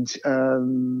 And,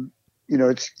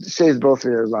 it's saved both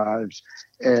of their lives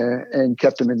and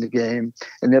kept them in the game.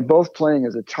 And they're both playing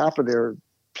at the top of their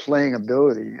playing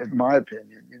ability, in my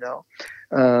opinion,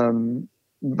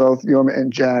 both Jorma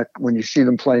and Jack, when you see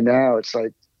them play now, it's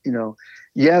like,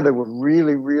 they were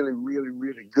really, really, really,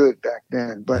 really good back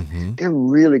then, but they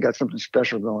really got something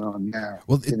special going on now.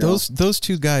 Well, those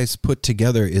two guys put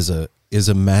together is a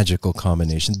magical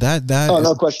combination. That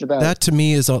no question about it. That to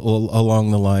me is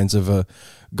along the lines of a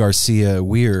Garcia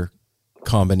Weir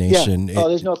combination. Yeah.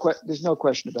 There's no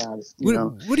question about it.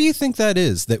 What do you think that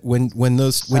is? That when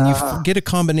you get a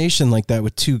combination like that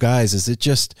with two guys, is it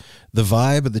just the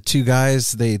vibe of the two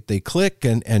guys? They click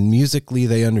and musically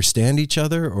they understand each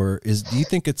other, or do you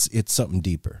think it's something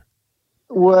deeper?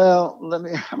 Well, I'm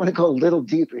going to go a little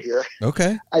deeper here.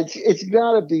 Okay. It's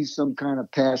got to be some kind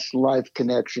of past life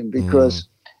connection because,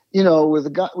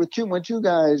 when two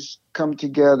guys come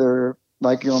together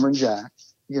like Jorma and Jack,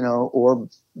 or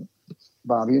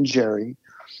Bobby and Jerry.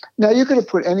 Now you could have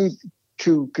put anybody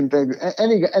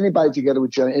together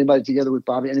with Jerry, anybody together with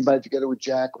Bobby, anybody together with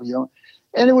Jack,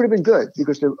 and it would have been good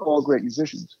because they're all great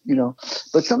musicians,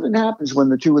 But something happens when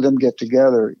the two of them get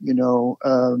together,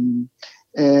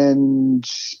 and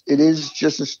it is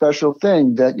just a special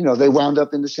thing that they wound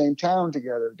up in the same town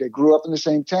together. They grew up in the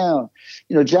same town.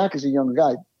 Jack is a younger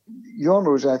guy.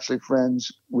 Jorma was actually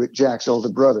friends with Jack's older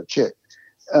brother, Chick.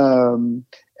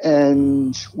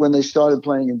 And when they started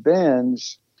playing in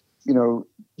bands,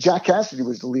 Jack Cassidy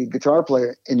was the lead guitar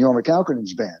player in Jorma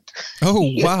Kaukonen's band.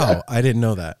 Oh, wow. I didn't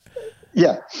know that.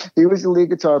 Yeah, he was the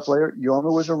lead guitar player.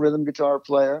 Jorma was a rhythm guitar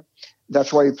player.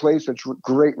 That's why he plays such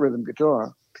great rhythm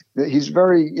guitar. He's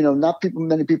very,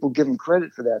 many people give him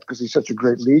credit for that because he's such a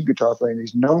great lead guitar player and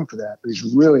he's known for that. But he's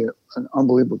really an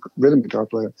unbelievable rhythm guitar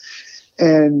player.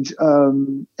 And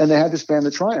they had this band,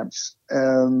 the Triumphs.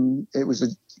 It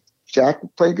was Jack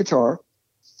played guitar,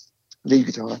 lead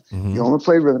guitar. Jorma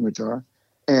played rhythm guitar,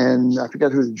 and I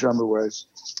forget who the drummer was,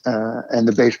 and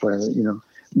the bass player.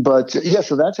 But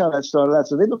so that's how that started out.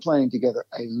 So they've been playing together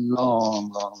a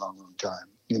long, long, long, long time.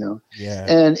 Yeah.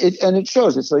 And it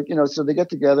shows. It's like so they get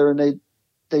together and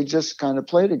they just kind of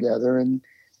play together, and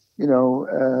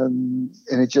and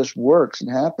it just works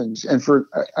and happens. And for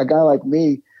a guy like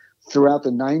me, throughout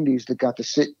the '90s, that got to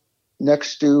sit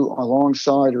next to,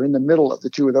 alongside, or in the middle of the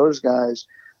two of those guys.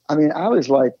 I mean, I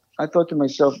thought to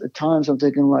myself at times, I'm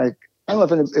thinking like, I don't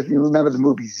know if you remember the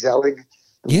movie Zelig.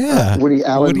 Yeah. Woody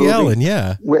Allen movie, Allen,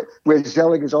 yeah. Where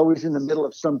Zelig is always in the middle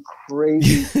of some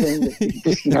crazy thing.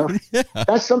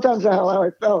 That's sometimes how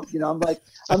I felt. I'm like,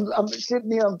 I'm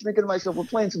sitting here, I'm thinking to myself, we're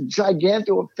playing some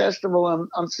gigantic festival.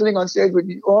 I'm sitting on stage with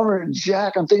Jorma and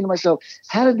Jack. I'm thinking to myself,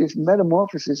 how did this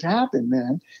metamorphosis happen,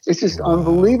 man? It's just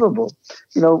unbelievable.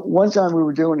 One time we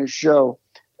were doing a show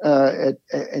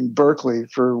in Berkeley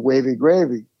for Wavy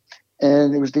Gravy,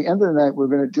 and it was the end of the night. We were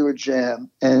going to do a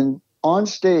jam, and on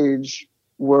stage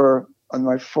were, on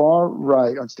my far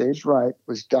right, on stage right,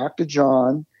 was Dr.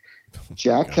 John,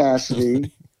 Jack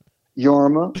Cassidy,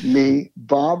 Jorma, me,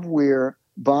 Bob Weir,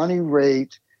 Bonnie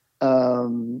Raitt,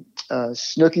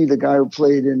 Snooky, the guy who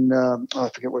played in, I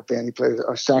forget what band he played,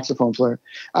 a saxophone player.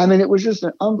 I mean, it was just,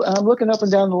 I'm looking up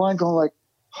and down the line going like,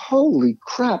 holy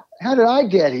crap, how did I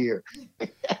get here?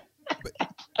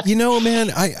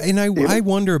 Man, I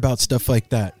wonder about stuff like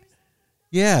that.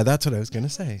 Yeah, that's what I was going to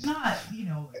say. Not,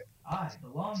 I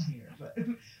belong here, but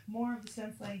more of the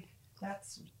sense like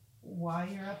that's why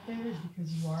you're up there is because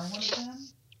you are one of them.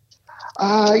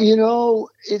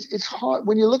 It's hard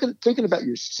when you're thinking about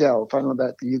yourself. I don't know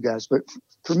about you guys, but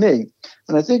for me,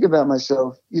 when I think about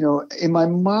myself, in my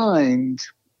mind,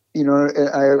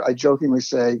 I jokingly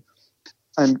say,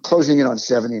 I'm closing in on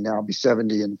 70 now. I'll be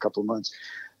 70 in a couple of months.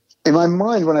 In my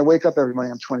mind, when I wake up every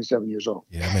morning, I'm 27 years old.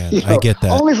 Yeah, man, I get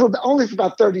that. Only for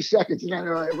about 30 seconds. And then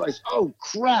I realize, oh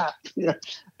crap.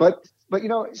 But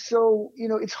so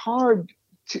it's hard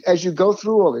as you go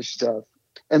through all this stuff.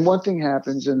 And one thing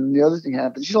happens, and the other thing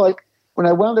happens. Like when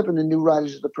I wound up in the New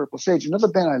Riders of the Purple Sage, another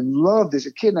band I loved as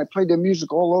a kid, and I played their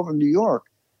music all over New York,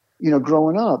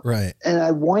 growing up. Right. And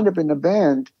I wind up in the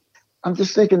band. I'm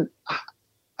just thinking,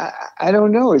 I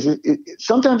don't know. Is it?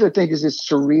 Sometimes I think, is it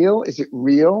surreal? Is it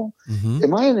real? Mm-hmm.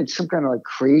 Am I in some kind of like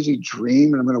crazy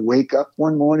dream, and I'm going to wake up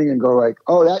one morning and go like,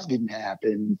 "Oh, that didn't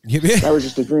happen. That was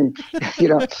just a dream."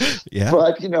 Yeah.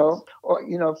 But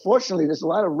fortunately, there's a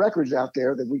lot of records out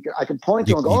there that I can point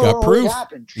to and go, you got proof. It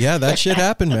happened. Yeah, that shit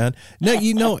happened, man. No,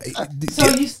 So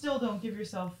you still don't give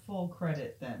yourself full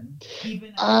credit then,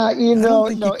 even. I don't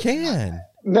think you can.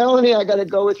 Melanie, I got to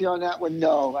go with you on that one.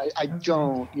 No, I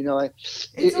don't. It's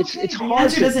it's the hard.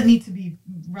 answer doesn't need to be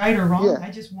right or wrong. Yeah. I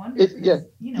just wonder.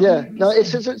 No,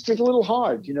 it's a little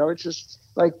hard. It's just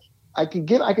like I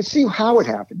could see how it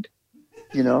happened.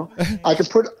 I could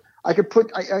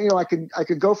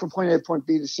go from point A to point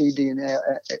B to C, D, and A,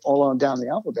 all on down the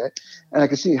alphabet, and I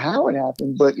could see how it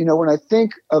happened. But when I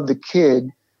think of the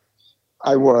kid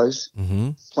I was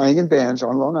playing in bands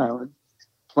on Long Island,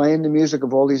 playing the music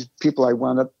of all these people I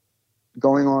wound up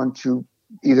going on to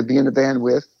either be in the band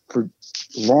with for a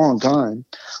long time,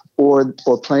 or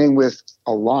playing with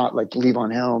a lot, like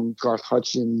Levon Helm, Garth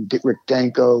Hudson, Rick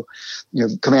Danko,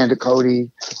 Commander Cody.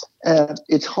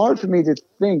 It's hard for me to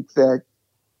think that,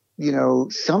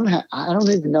 somehow, I don't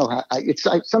even know how. It's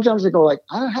like sometimes I go like,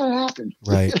 I don't know how it happened.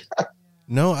 Right.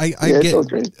 No, I get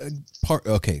part.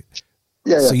 Okay.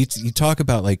 Yeah. So you talk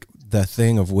about like the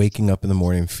thing of waking up in the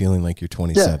morning and feeling like you're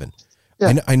 27.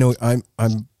 Yeah. I know I'm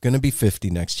going to be 50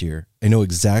 next year. I know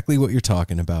exactly what you're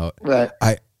talking about. Right.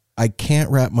 I can't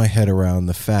wrap my head around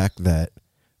the fact that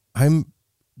I'm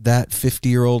that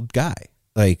 50-year-old guy.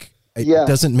 Like it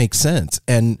doesn't make sense.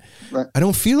 And I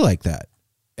don't feel like that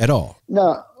at all.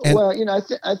 No. I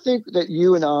think that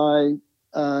you and I,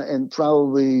 and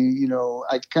probably,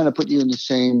 I kind of put you in the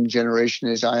same generation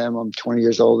as I am. I'm 20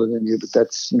 years older than you, but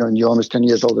that's, and you're almost 10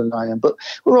 years older than I am, but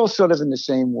we're all sort of in the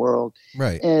same world.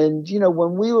 Right. And,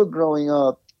 when we were growing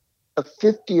up, a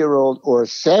 50-year-old or a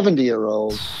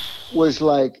 70-year-old was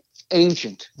like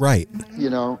ancient. Right.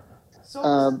 So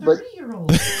a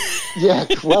 30-year-old. Yeah.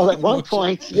 Well, at one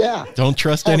point, yeah. Don't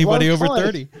trust anybody over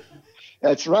 30.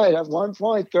 That's right. At one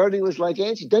point, 30 was like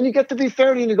ancient. Then you get to be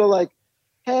 30 and you go like,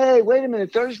 hey, wait a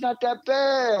minute, 30's not that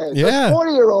bad. Yeah. Those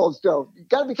 40-year-olds, though. You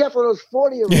got to be careful of those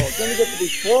 40-year-olds. Then you get to be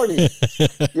 40,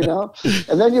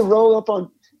 And then you roll up on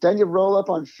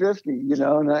 50,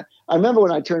 And I remember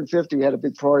when I turned 50, we had a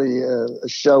big party, a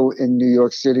show in New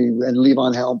York City, and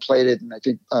Levon Helm played it, and I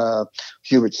think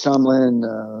Hubert Sumlin,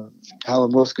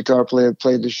 Howlin' Wolf's guitar player,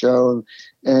 played the show.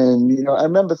 And, I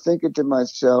remember thinking to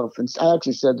myself, and I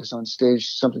actually said this on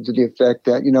stage, something to the effect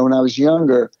that, when I was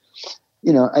younger,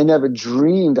 I never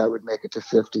dreamed I would make it to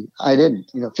 50. I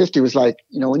didn't. 50 was like,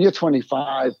 when you're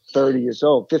 25, 30 years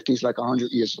old, 50 is like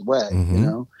 100 years away,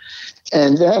 And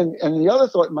the other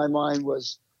thought in my mind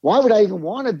was, why would I even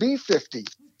want to be 50?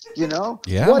 Yeah.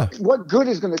 What good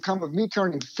is going to come of me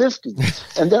turning 50?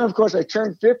 And then, of course, I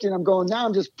turned 50 and I'm going, now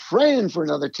I'm just praying for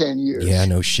another 10 years. Yeah,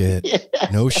 no shit. Yeah.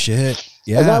 No shit.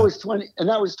 Yeah. And that was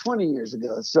 20 years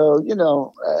ago. So, And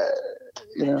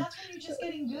that's when you're just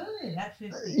getting good at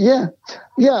 50. Yeah.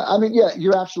 I mean,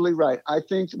 you're absolutely right. I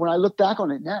think when I look back on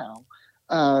it now,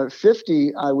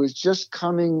 50, I was just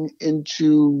coming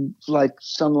into like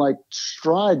some like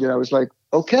stride that I was like,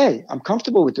 okay, I'm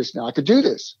comfortable with this now. I could do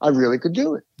this. I really could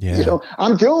do it. Yeah.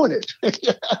 I'm doing it.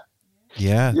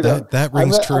 Yeah. That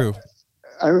rings true.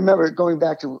 I remember going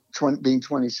back to being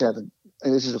 27.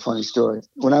 And this is a funny story.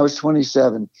 When I was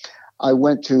 27, I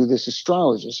went to this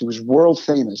astrologist. He was world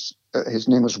famous. His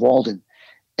name was Walden,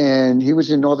 and he was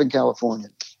in Northern California.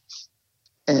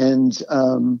 And,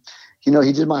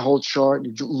 he did my whole chart.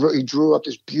 He drew up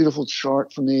this beautiful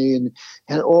chart for me and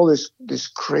had all this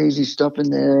crazy stuff in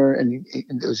there. And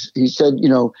he said,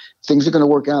 things are going to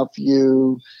work out for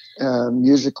you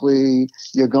musically.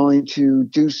 You're going to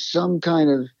do some kind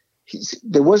of,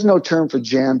 there was no term for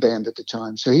jam band at the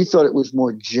time. So he thought it was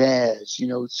more jazz,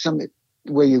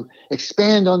 where you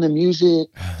expand on the music.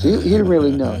 So he didn't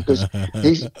really know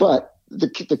but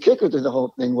the kicker to the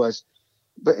whole thing was,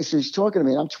 so he's talking to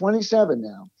me. I'm 27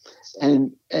 now,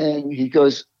 and he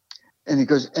goes, and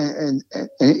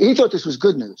he thought this was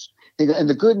good news. And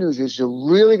the good news is you're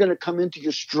really going to come into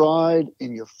your stride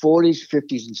in your 40s,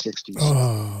 50s, and 60s.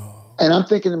 Oh. And I'm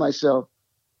thinking to myself,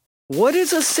 What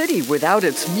is a city without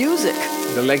its music?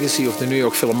 The legacy of the New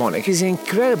York Philharmonic is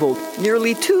incredible.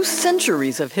 Nearly 2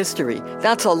 centuries of history.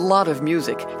 That's a lot of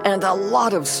music and a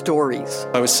lot of stories.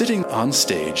 I was sitting on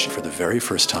stage for the very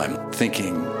first time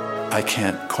thinking, I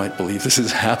can't quite believe this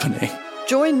is happening.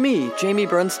 Join me, Jamie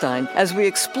Bernstein, as we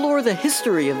explore the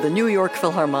history of the New York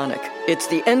Philharmonic. It's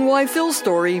the NY Phil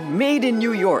Story Made in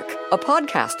New York, a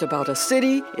podcast about a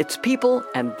city, its people,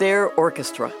 and their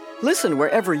orchestra. Listen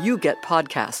wherever you get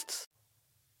podcasts.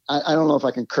 I don't know if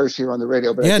I can curse here on the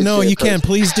radio, but yeah, no, you can.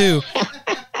 Please do.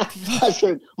 I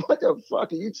said, what the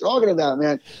fuck are you talking about,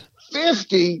 man?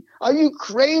 50? Are you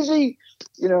crazy?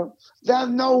 You know, that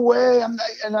no way. I'm not,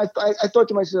 and I thought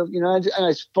to myself, you know, and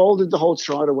I folded the whole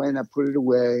chart away and I put it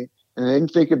away. And I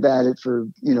didn't think about it for,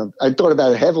 you know, I thought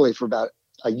about it heavily for about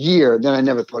a year. Then I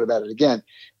never thought about it again.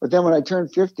 But then when I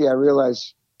turned 50, I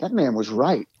realized that man was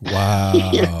right. Wow.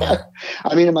 You know?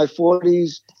 I mean, in my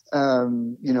 40s,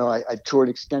 you know, I toured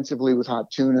extensively with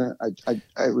Hot Tuna.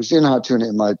 I was in Hot Tuna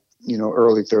in my, you know,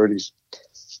 early 30s.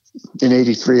 In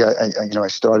 83, I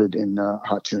started in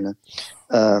Hot Tuna.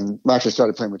 I actually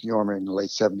started playing with Yorma in the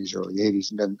late 70s, early 80s,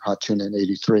 and then Hot Tuna in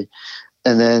 83.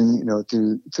 And then, you know,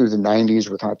 through the 90s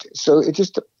with Hot Tuna. So it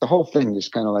just, the whole thing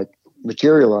just kind of like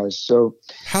materialized. So,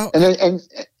 go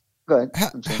ahead.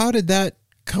 How did that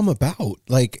come about?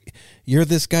 Like, you're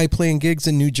this guy playing gigs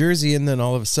in New Jersey, and then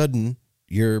all of a sudden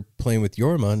you're playing with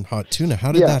Yorma and Hot Tuna.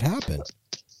 How did that happen?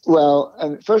 Well,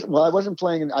 first of all, I wasn't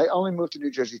playing. I only moved to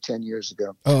New Jersey 10 years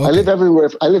ago. Oh, okay. I live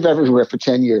everywhere for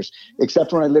 10 years,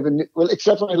 except when I lived in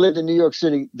New York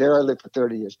City. There, I lived for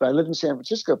 30 years. But I lived in San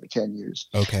Francisco for 10 years.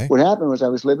 Okay. What happened was I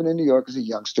was living in New York as a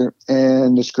youngster,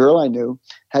 and this girl I knew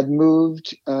had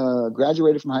moved,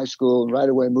 graduated from high school, and right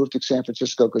away moved to San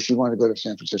Francisco because she wanted to go to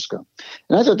San Francisco.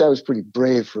 And I thought that was pretty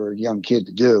brave for a young kid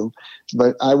to do,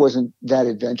 but I wasn't that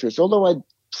adventurous. Although I'd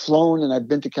flown and I've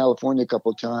been to California a couple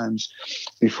of times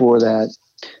before that.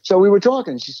 So we were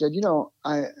talking. She said, you know,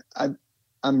 I'm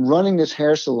running this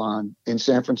hair salon in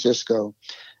San Francisco.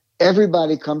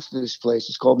 Everybody comes to this place.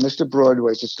 It's called Mr.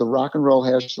 Broadway's. It's the rock and roll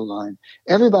hair salon.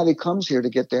 Everybody comes here to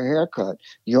get their hair cut.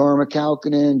 Yorma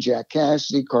Kalkinen, Jack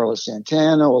Cassidy, Carlos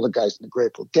Santana, all the guys in the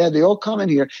Grateful Dead. They all come in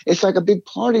here. It's like a big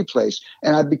party place.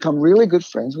 And I've become really good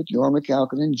friends with Yorma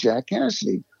Kalkinen and Jack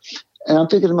Cassidy. And I'm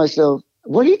thinking to myself,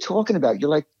 what are you talking about?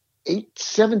 You're like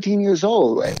 17 years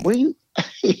old. What are you,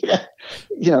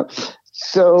 you know?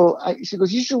 So she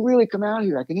goes, you should really come out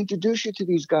here. I can introduce you to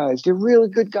these guys. They're really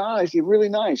good guys. They're really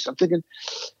nice. I'm thinking,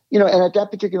 you know, and at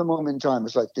that particular moment in time, it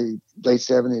was like the late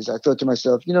 70s. I thought to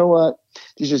myself, you know what?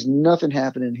 There's just nothing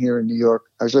happening here in New York.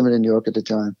 I was living in New York at the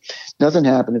time. Nothing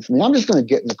happening for me. I'm just going to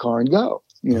get in the car and go,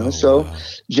 you know? Wow.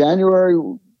 January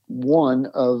 1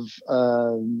 of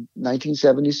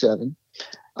 1977,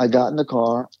 I got in the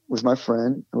car with my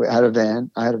friend. I had a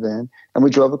van, and we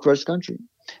drove across country.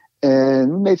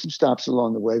 And we made some stops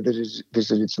along the way,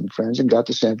 visited some friends, and got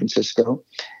to San Francisco.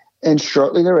 And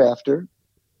shortly thereafter,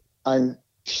 as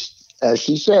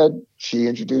she said, she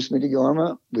introduced me to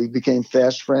Yorma. We became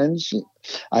fast friends.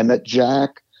 I met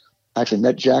Jack. Actually,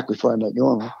 met Jack before I met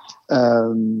Yorma,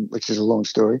 which is a long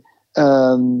story.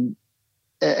 And,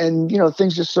 you know,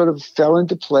 things just sort of fell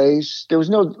into place. There was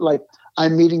no, like,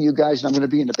 I'm meeting you guys and I'm going to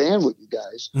be in the band with you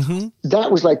guys. Mm-hmm.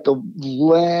 That was like the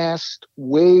last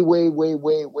way.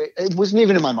 It wasn't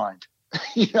even in my mind.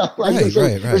 You know, like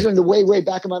right. It was in the way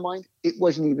back of my mind. It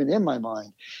wasn't even in my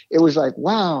mind. It was like,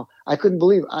 wow, I couldn't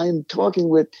believe I'm talking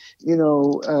with, you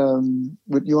know,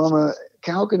 with Yorma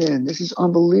Kalkinen. This is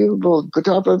unbelievable.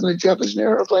 Guitar player from the Jefferson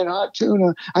era playing Hot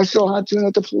Tuna. I saw Hot Tuna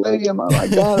at the Palladium. Oh my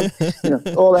God. You know,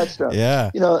 all that stuff.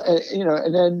 Yeah. You know,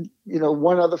 and then, you know,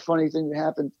 one other funny thing that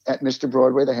happened at Mr.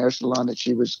 Broadway, the hair salon that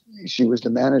she was the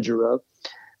manager of.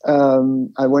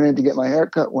 I went in to get my hair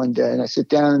cut one day, and I sit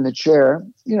down in the chair.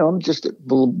 You know, I'm just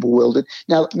bewildered.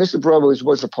 Now, Mr. Broadway's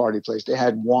was a party place. They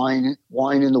had wine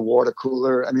in the water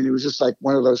cooler. I mean, it was just like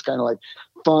one of those kind of like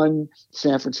fun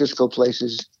San Francisco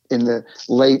places in the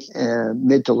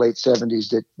mid to late 70s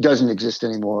that doesn't exist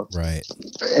anymore. Right.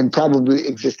 And probably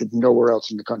existed nowhere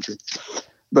else in the country.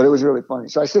 But it was really funny.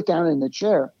 So I sit down in the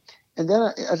chair. And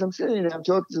then as I'm sitting there, I'm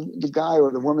talking to the guy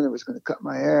or the woman that was going to cut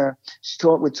my hair.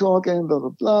 We're talking, blah, blah,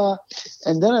 blah.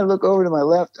 And then I look over to my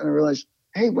left and I realize,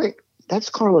 hey, wait, that's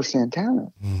Carlos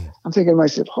Santana. I'm thinking to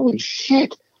myself, holy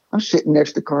shit, I'm sitting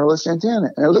next to Carlos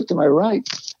Santana. And I look to my right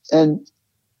and,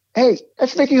 hey,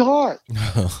 that's Mickey Hart.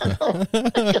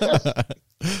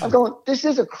 I'm going, this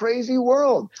is a crazy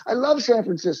world. I love San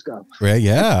Francisco. Right,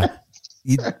 yeah.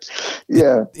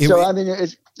 So, I mean,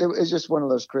 it's just one of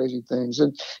those crazy things.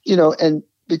 And, you know, and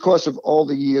because of all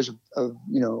the years of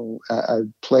you know, I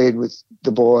played with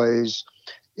the boys,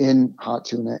 in Hot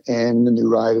Tuna and the New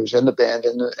Riders and the band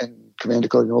and Commander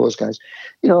Code and all those guys.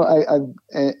 You know,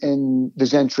 and the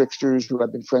Zen Tricksters, who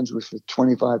I've been friends with for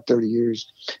 25, 30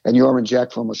 years, and Yorman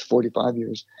Jack for almost 45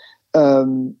 years.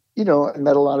 You know, I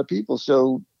met a lot of people.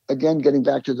 So again, getting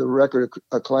back to the record,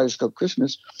 A Kaleidoscope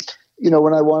Christmas, you know,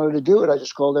 when I wanted to do it, I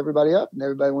just called everybody up and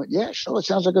everybody went, yeah, sure, it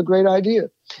sounds like a great idea.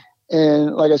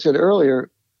 And like I said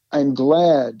earlier, I'm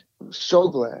glad, so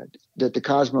glad that the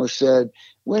Cosmos said,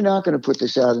 we're not going to put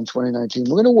this out in 2019.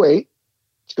 We're going to wait.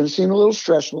 It's going to seem a little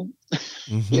stressful,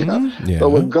 you know, but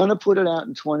we're going to put it out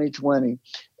in 2020.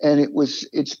 And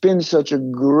it's been such a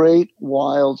great,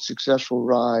 wild, successful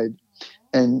ride.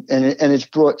 And it's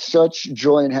brought such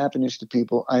joy and happiness to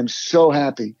people. I'm so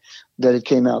happy that it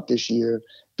came out this year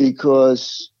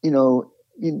because, you know,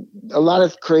 a lot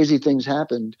of crazy things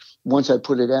happened once I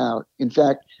put it out. In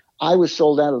fact, I was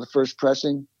sold out of the first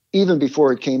pressing even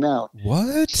before it came out.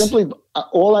 What? Simply,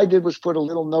 all I did was put a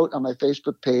little note on my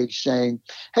Facebook page saying,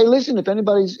 hey, listen, if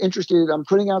anybody's interested, I'm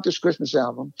putting out this Christmas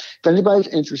album. If anybody's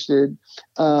interested,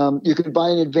 you can buy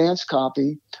an advance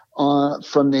copy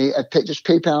from just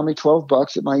PayPal me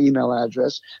 $12 at my email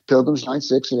address,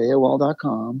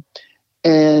 pilgrims96@AOL.com.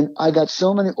 And I got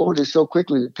so many orders so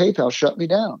quickly that PayPal shut me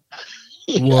down.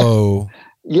 Whoa.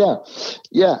 Yeah.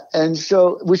 And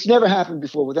so, which never happened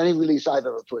before with any release I've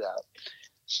ever put out.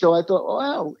 So I thought,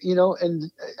 wow, you know, and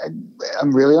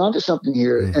I'm really onto something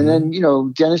here. Mm-hmm. And then, you know,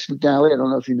 Dennis McNally, I don't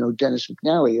know if you know who Dennis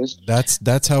McNally is.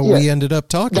 That's how we ended up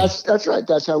talking. That's right.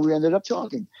 That's how we ended up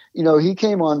talking. You know, he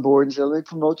came on board and said, let me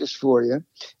promote this for you.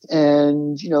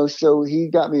 And, you know, so he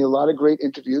got me a lot of great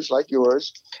interviews like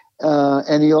yours.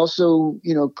 And he also,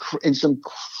 you know, in some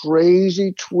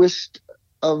crazy twist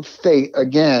of fate,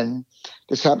 again,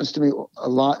 this happens to me a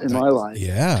lot in my life.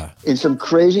 Yeah. In some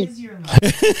crazy,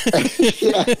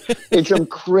 in some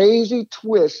crazy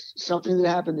twist, something that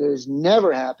happened that has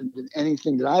never happened in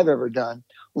anything that I've ever done.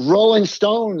 Rolling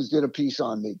Stones did a piece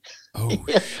on me. Oh,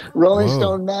 Rolling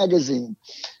Stone magazine,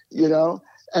 you know.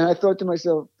 And I thought to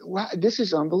myself, wow, this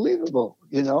is unbelievable,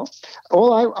 you know.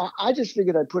 I just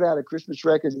figured I'd put out a Christmas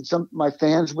record and some my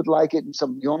fans would like it and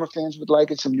some Yorma fans would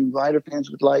like it, some New Rider fans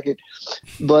would like it.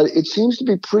 But it seems to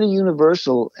be pretty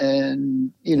universal.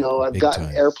 And, you know, I've gotten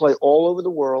airplay all over the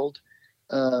world,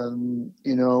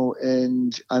 you know,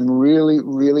 and I'm really,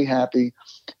 really happy.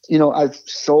 You know, I've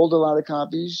sold a lot of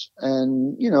copies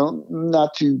and, you know,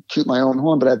 not to toot my own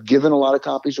horn, but I've given a lot of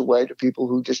copies away to people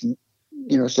who just,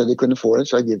 you know, said they couldn't afford it,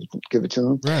 so I give it to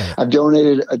them. Right. I've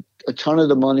donated a ton of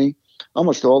the money,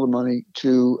 almost all the money,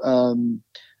 to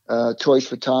Toys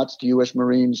for Tots, the U.S.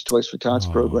 Marines Toys for Tots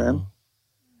program.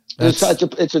 It's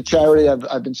a charity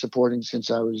I've been supporting since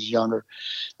I was younger,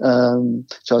 so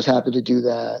I was happy to do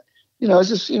that. You know, it's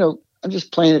just, you know, I'm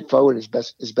just playing it forward as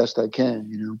best I can.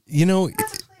 You know. You know, you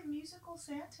have to play musical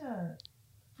Santa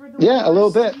for the a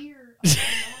little bit.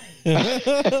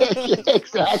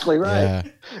 Exactly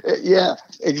right. Yeah,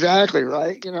 exactly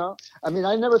right. You know, I mean,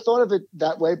 I never thought of it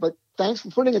that way, but thanks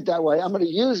for putting it that way. I'm going to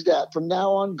use that from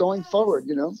now on going forward.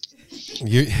 You know,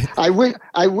 I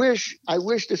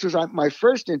wish this was my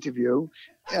first interview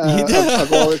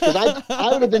of all this, because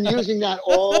I would have been using that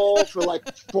all for like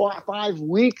 4 or 5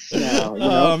 weeks now. You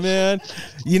know? Oh man,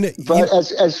 but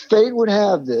as fate would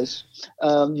have this,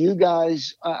 you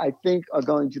guys, I think, are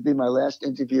going to be my last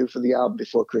interview for the album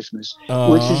before Christmas,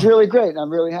 which is really great. And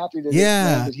I'm really happy to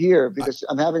it here because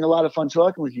I'm having a lot of fun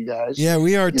talking with you guys. Yeah,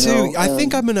 we are too. I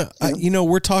think I'm gonna. You know,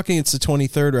 we're talking. It's the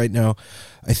 23rd right now.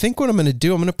 I think what I'm gonna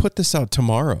do, I'm gonna put this out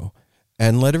tomorrow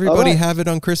and let everybody have it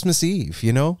on Christmas Eve.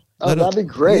 You know. Oh, that'd be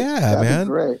great. Yeah, that'd man. Be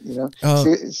great. You know,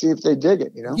 see if they dig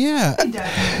it. You know. Yeah. I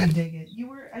definitely dig it.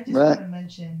 I just want to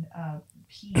mention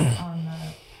Pete on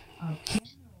the piano.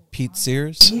 Pete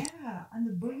Sears. Yeah, on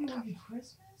the Boogie Woogie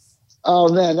Christmas.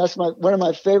 Oh man, that's one of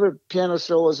my favorite piano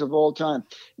solos of all time.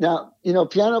 Now, you know,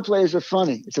 piano players are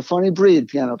funny. It's a funny breed,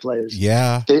 piano players.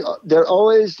 Yeah. They're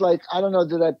always like, I don't know,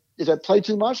 did I play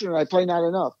too much or did I play not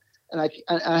enough? And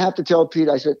I have to tell Pete,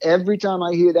 I said, every time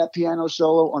I hear that piano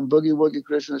solo on Boogie Woogie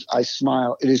Christmas, I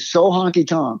smile. It is so honky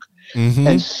tonk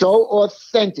and so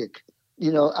authentic.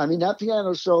 You know, I mean, that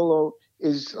piano solo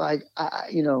is like,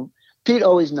 you know, Pete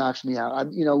always knocks me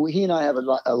out. You know, he and I have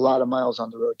a lot of miles on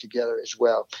the road together as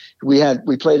well. We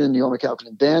played in the Yorma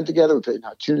McAlpin band together. We played in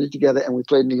Hot Tuna together, and we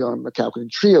played in the Yorma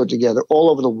McAlpin trio together all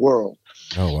over the world.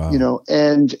 Oh wow! You know,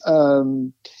 and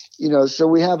you know, so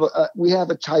we have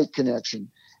a tight connection.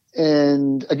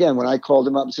 And again, when I called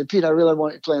him up and said, Pete, I really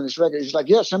want you to play on this record, he's like,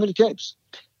 yeah, send me the tapes.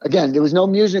 Again, there was no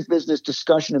music business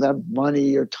discussion about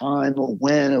money or time or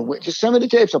when or just send me the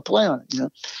tapes, I'll play on it, you know.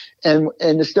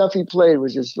 And the stuff he played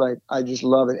was just like, I just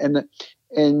love it.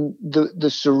 And the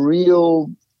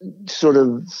surreal sort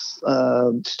of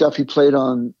stuff he played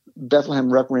on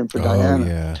Bethlehem Requiem for Diana.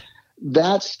 Yeah.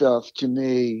 That stuff to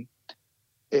me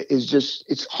is just,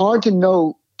 it's hard to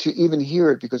know, to even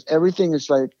hear it, because everything is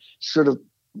like sort of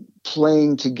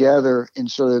playing together in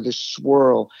sort of this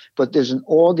swirl, but there's an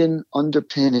organ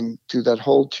underpinning to that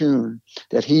whole tune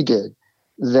that he did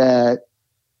that,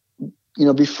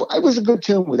 before, it was a good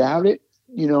tune without it.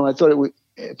 I thought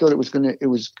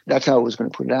that's how it was going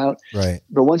to put it out. Right.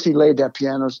 But once he laid that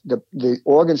piano, the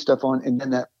organ stuff on, and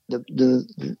then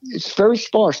it's very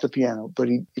sparse, the piano, but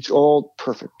it's all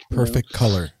perfect. Perfect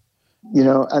color.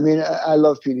 I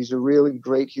love Pete. He's a really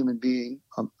great human being,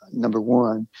 number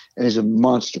one, and he's a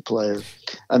monster player.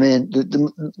 I mean,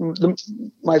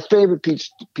 my favorite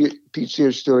Pete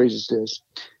Sears stories is this.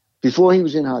 Before he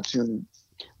was in Hot Tuna,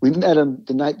 we met him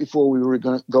the night before we were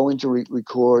going to go in to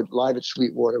record live at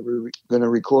Sweetwater. We were going to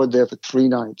record there for 3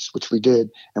 nights, which we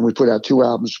did, and we put out 2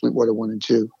 albums, Sweetwater 1 and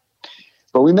 2.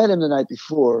 But we met him the night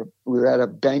before. We were at a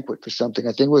banquet for something.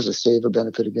 I think it was a Save a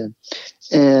benefit again.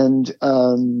 And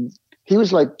he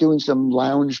was like doing some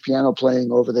lounge piano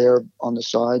playing over there on the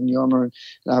side, and Yorma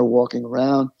and I were walking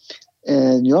around.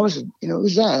 And Yorma said,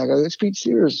 who's that? I go, it's Pete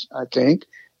Sears, I think.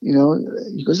 He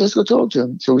goes, let's go talk to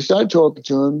him. So we started talking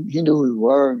to him. He knew who we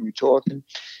were, and we were talking.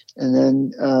 And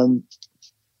then,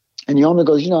 and Yorma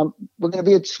goes, we're going to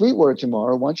be at Sweetwater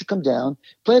tomorrow. Why don't you come down,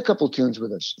 play a couple tunes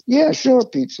with us? Yeah, sure,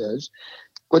 Pete says.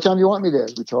 What time do you want me there?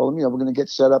 We told him, we're going to get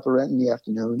set up around in the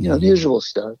afternoon, the usual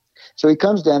stuff. So he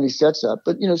comes down, he sets up.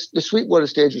 But, the Sweetwater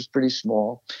stage was pretty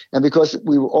small. And because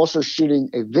we were also shooting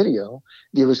a video,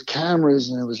 there was cameras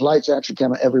and there was lights, action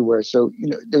camera everywhere. So,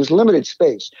 there was limited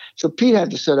space. So Pete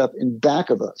had to set up in back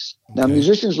of us. Okay. Now,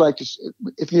 musicians like to,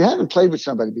 if you haven't played with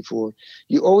somebody before,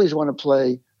 you always want to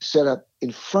play set up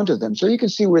in front of them. So you can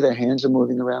see where their hands are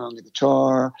moving around on the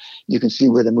guitar. You can see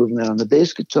where they're moving around on the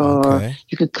bass guitar. Okay.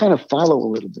 You can kind of follow a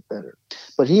little bit better.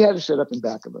 But he had to set up in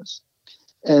back of us.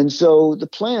 And so the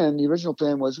original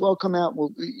plan was, well, come out, we're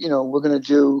going to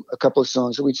do a couple of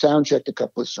songs. So we sound checked a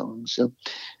couple of songs.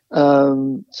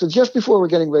 So just before we're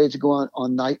getting ready to go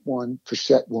on night 1 for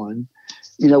set 1,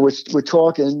 we're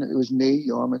talking. It was me,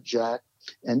 Yorma, Jack,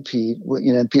 and Pete.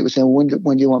 And Pete was saying, when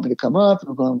do you want me to come up? And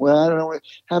we're going, well, I don't know.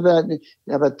 How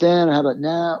about then? How about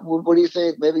now? What do you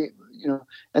think? Maybe,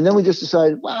 And then we just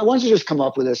decided, well, why don't you just come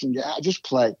up with us and just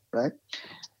play, right?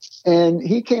 And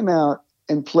he came out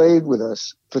and played with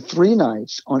us for 3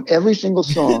 nights on every single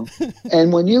song.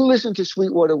 And when you listen to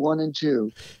Sweetwater 1 and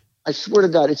 2, I swear to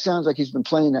God, it sounds like he's been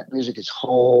playing that music his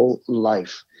whole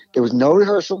life. There was no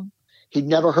rehearsal. He'd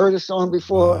never heard a song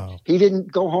before. Wow. He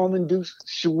didn't go home and do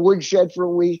woodshed for a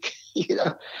week. He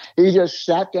just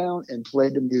sat down and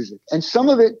played the music. And some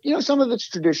of it's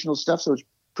traditional stuff, so it's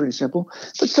pretty simple.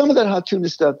 But some of that Hot Tuna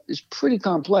stuff is pretty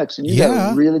complex, and you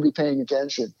got to really be paying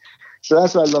attention. So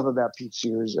that's what I love about Pete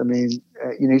Sears. I mean,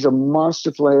 he's a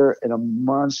monster player and a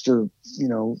monster,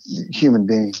 human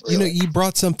being. Really. You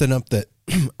brought something up that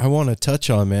I want to touch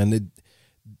on, man.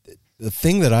 The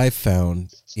thing that I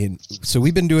found so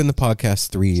we've been doing the podcast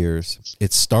 3 years.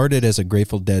 It started as a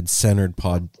Grateful Dead centered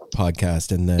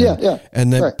podcast, and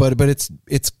then, right. but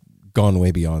it's gone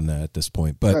way beyond that at this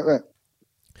point. But right.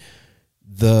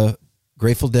 The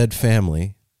Grateful Dead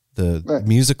family, the right.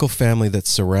 musical family that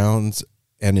surrounds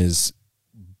and is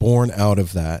born out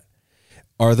of that,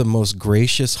 are the most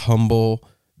gracious, humble,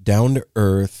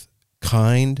 down-to-earth,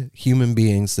 kind human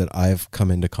beings that I've come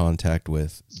into contact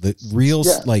with. The real,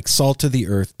 like,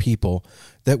 salt-of-the-earth people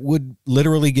that would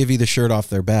literally give you the shirt off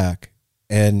their back.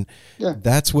 And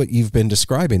that's what you've been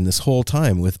describing this whole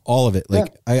time with all of it.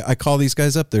 Like, I call these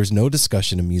guys up. There's no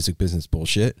discussion of music business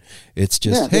bullshit. It's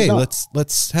just, hey,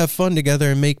 let's have fun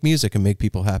together and make music and make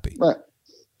people happy. Right.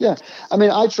 Yeah. I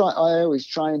mean, I always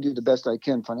try and do the best I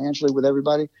can financially with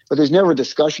everybody, but there's never a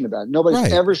discussion about it.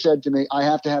 Nobody's ever said to me, I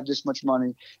have to have this much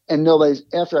money. And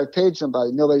after I paid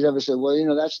somebody, nobody's ever said,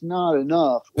 well, that's not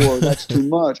enough or that's too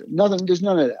much. There's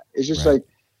none of that. It's just like,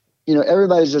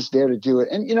 everybody's just there to do it.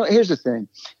 And, here's the thing.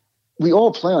 We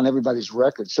all play on everybody's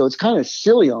record. So it's kind of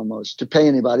silly almost to pay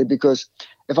anybody, because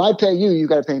if I pay you, you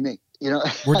got to pay me.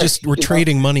 We're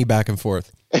trading money back and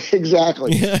forth.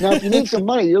 Exactly. Now, if you need some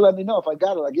money, you let me know. If I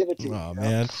got it, I'll give it to you. Oh,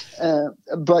 man.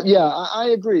 But yeah, I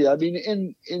agree. I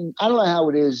mean, I don't know how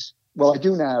it is. Well, I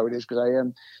do know how it is, because I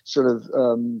am sort of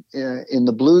in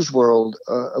the blues world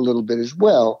a little bit as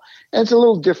well. And it's a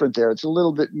little different there. It's a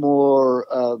little bit more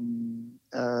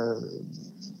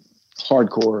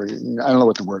hardcore. I don't know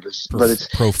what the word is, but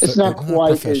it's not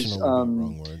quite as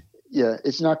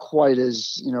it's not quite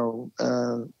as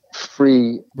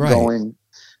free going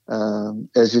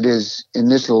as it is in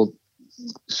this little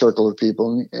circle of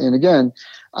people. And again,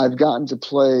 I've gotten to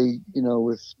play,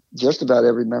 with just about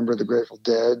every member of the Grateful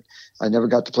Dead. I never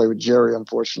got to play with Jerry,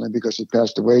 unfortunately, because he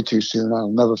passed away too soon.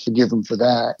 I'll never forgive him for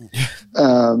that.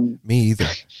 Me either.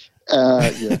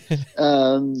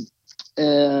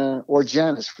 Or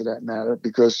Janice, for that matter,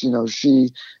 because she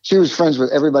was friends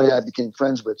with everybody I became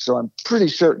friends with. So I'm pretty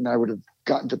certain I would have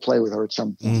gotten to play with her at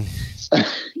some point.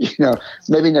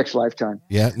 Maybe next lifetime.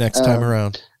 Yeah, next time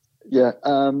around. Yeah.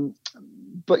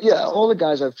 But yeah, all the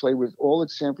guys I've played with, all the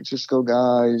San Francisco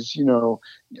guys,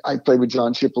 I played with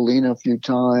John Cipollina a few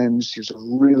times. He was a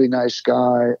really nice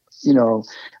guy.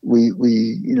 We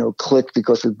clicked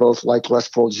because we both liked Les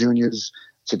Paul Jr.'s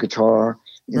guitar,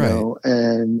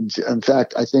 and in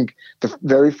fact, I think the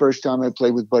very first time I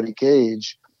played with Buddy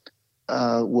Cage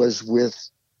was with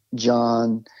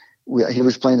John. He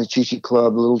was playing the Chi-Chi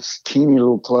Club, a teeny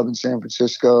little club in San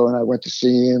Francisco, and I went to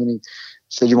see him, and he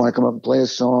said, "You want to come up and play a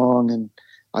song?" And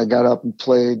I got up and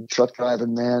played Truck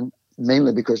Driving Man,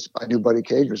 mainly because I knew Buddy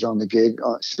Cage was on the gig,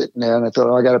 sitting there, and I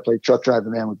thought, I got to play Truck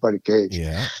Driving Man with Buddy Cage.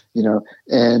 Yeah.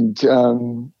 And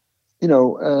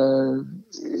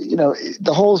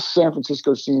the whole San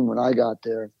Francisco scene when I got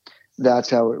there, that's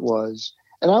how it was.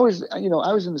 And I was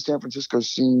in the San Francisco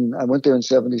scene. I went there in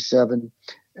 77,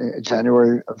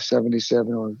 January of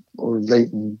 77 or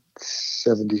late in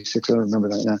 76. I don't remember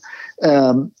that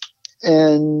now.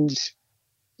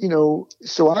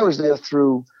 So I was there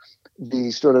through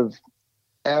the sort of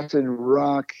acid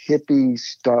rock hippie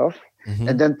stuff. Mm-hmm.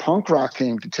 And then punk rock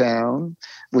came to town,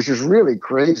 which was really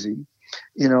crazy.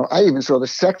 I even saw the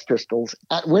Sex Pistols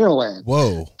at Winterland.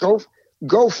 Whoa.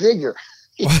 Go figure.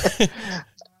 So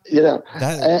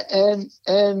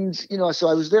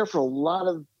I was there for a lot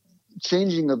of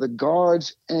changing of the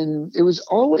guards, and it was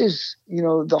always,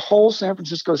 the whole San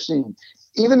Francisco scene,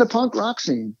 even the punk rock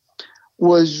scene,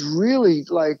 was really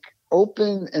like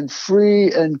open and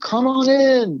free and come on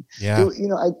in. Yeah.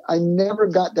 I never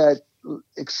got that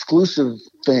exclusive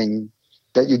thing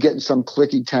that you get in some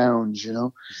cliquey towns,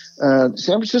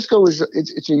 San Francisco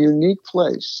it's a unique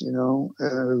place,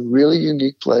 a really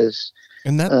unique place.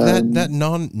 And that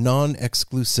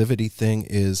non-exclusivity thing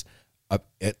is,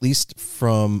 at least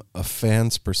from a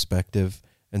fan's perspective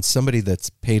and somebody that's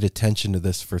paid attention to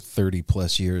this for 30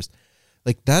 plus years,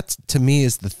 like that to me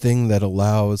is the thing that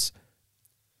allows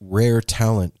rare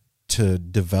talent to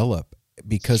develop,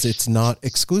 because it's not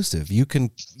exclusive. You could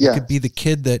be the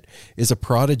kid that is a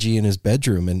prodigy in his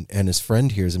bedroom and his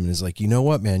friend hears him and is like, you know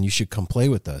what, man, you should come play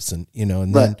with us. And,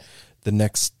 then the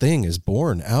next thing is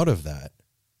born out of that.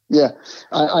 Yeah,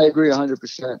 I agree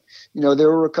 100%.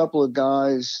 There were a couple of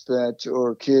guys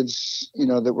or kids,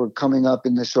 that were coming up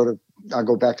in this sort of, I'll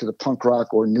go back to the punk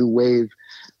rock or new wave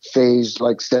phase,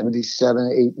 like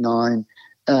 77, 8, 9,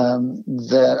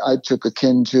 that I took a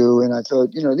kin to. And I thought,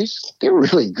 they're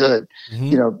really good.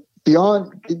 Mm-hmm.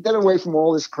 Beyond, get away from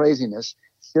all this craziness.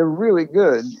 They're really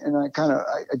good. And I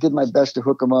did my best to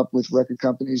hook them up with record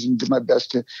companies and did my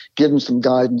best to give them some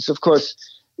guidance. Of course,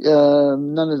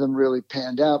 none of them really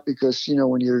panned out because,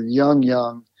 when you're young,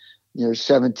 you're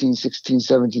 17, 16,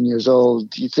 17 years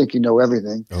old, you think you know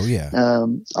everything. Oh, yeah.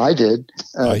 I did.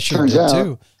 I sure turns did out,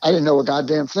 too. I didn't know a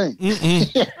goddamn thing.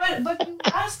 But you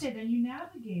asked it and you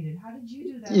navigated. How did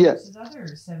you do that versus other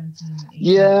 17, 18?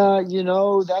 Yeah,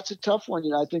 that's a tough one.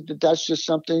 I think that's just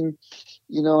something,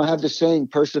 I have the saying,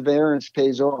 perseverance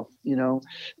pays off. You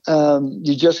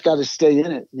just got to stay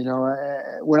in it.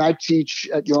 When I teach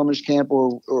at Yeoman's Camp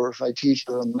or if I teach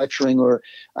or I'm lecturing or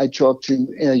I talk to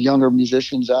younger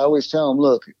musicians, I always tell them,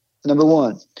 look, number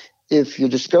one, if you're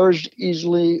discouraged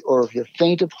easily or if you're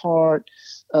faint of heart,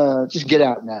 just get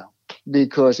out now,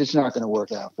 because it's not going to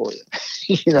work out for you.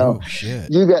 Oh,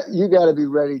 shit. You got to be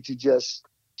ready to just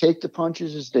take the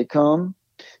punches as they come,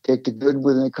 take the good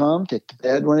when they come, take the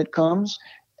bad when it comes,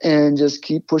 and just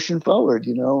keep pushing forward,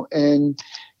 and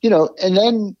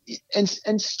then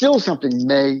still something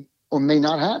may or may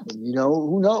not happen,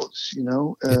 who knows,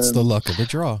 it's the luck of the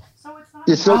draw. So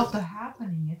it's not about the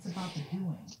happening, it's about the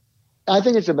doing. I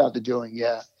think it's about the doing.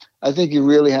 Yeah. I think you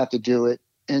really have to do it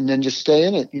and then just stay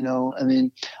in it.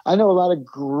 I know a lot of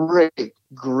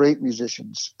great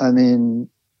musicians. Way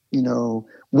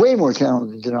more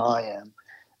talented than I am,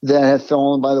 that have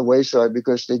fallen by the wayside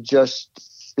because they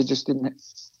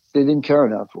didn't care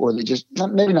enough, or they just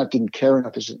didn't care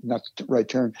enough is not the right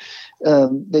term.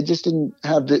 They just didn't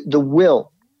have the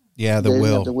will. Yeah, the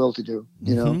will to do,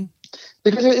 mm-hmm.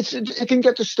 Because it can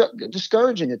get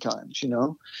discouraging at times,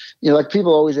 like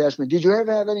people always ask me, did you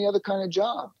ever have any other kind of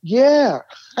job? Yeah,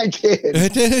 I did.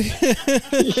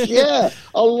 Yeah,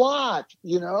 a lot,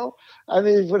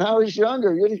 when I was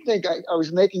younger, you didn't think I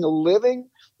was making a living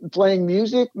playing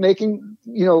music, making,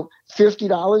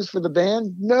 $50 for the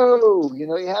band? No,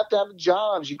 you have to have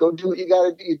jobs. You go do what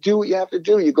you do what you have to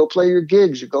do. You go play your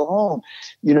gigs, you go home.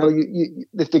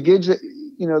 If the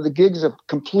gig's a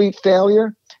complete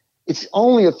failure, it's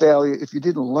only a failure if you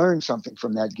didn't learn something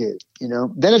from that gig,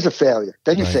 then it's a failure.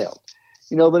 Then you failed,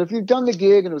 but if you've done the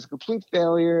gig and it was a complete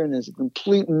failure and it's a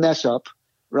complete mess up,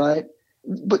 right?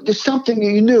 But there's something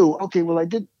you knew, okay, well,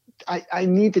 I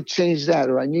need to change that,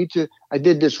 or I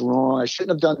did this wrong. I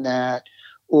shouldn't have done that,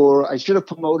 or I should have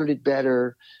promoted it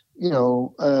better,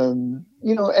 and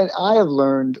I have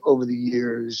learned over the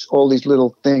years all these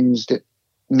little things that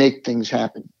make things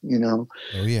happen, Oh,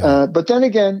 yeah. But then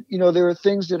again, there are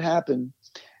things that happen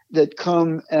that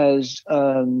come as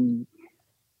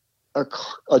a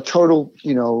total,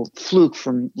 fluke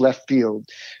from left field.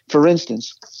 For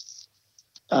instance,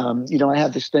 I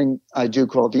have this thing I do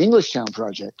called the English Town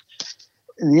Project.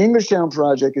 And the English Town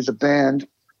Project is a band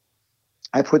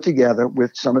I put together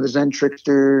with some of the Zen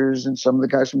Tricksters and some of the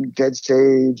guys from Dead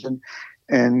Sage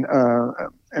and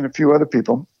a few other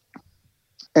people.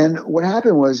 And what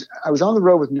happened was I was on the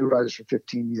road with New Riders for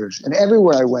 15 years. And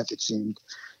everywhere I went, it seemed,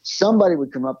 somebody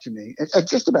would come up to me at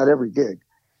just about every gig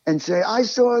and say, I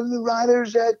saw the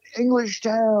Riders at English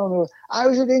Town, or I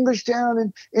was at English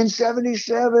Town in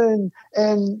 77.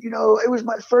 And, it was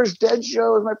my first Dead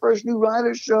show. It was my first New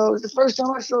Riders show. It was the first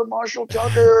time I saw Marshall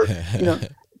Tucker,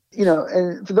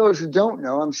 and for those who don't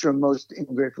know, I'm sure most in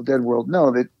the Grateful Dead world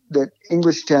know that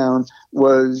English Town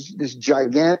was this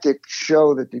gigantic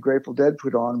show that the Grateful Dead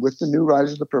put on with the New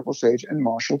Riders of the Purple Sage and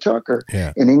Marshall Tucker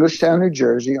in English Town, New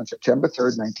Jersey on September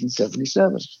 3rd,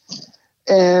 1977.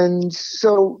 And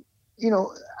so,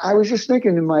 I was just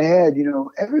thinking in my head,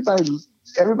 everybody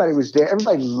was there.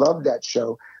 Everybody loved that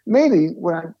show. Maybe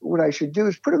what I should do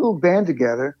is put a little band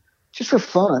together just for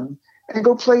fun and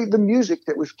go play the music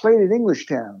that was played at English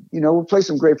Town. We'll play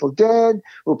some Grateful Dead,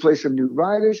 we'll play some New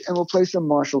Riders, and we'll play some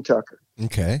Marshall Tucker.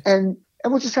 Okay. And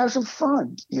we'll just have some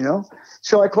fun,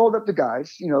 So I called up the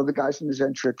guys, the guys from the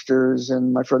Zen Tricksters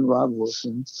and my friend Rob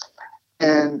Wilson.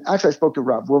 And actually I spoke to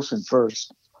Rob Wilson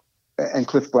first and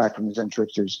Cliff Black from the Zen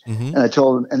Tricksters. Mm-hmm. And I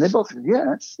told them, and they both said,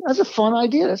 yeah, that's a fun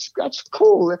idea. That's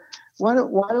cool. Why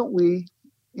don't we,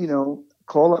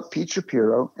 call up Pete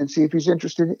Shapiro and see if he's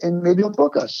interested, and maybe he'll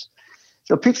book us.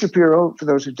 So Pete Shapiro, for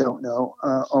those who don't know,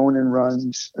 owns and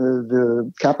runs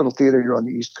the Capitol Theater here on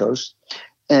the East Coast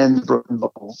and the Brooklyn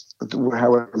Bowl,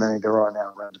 however many there are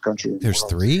now around the country. There's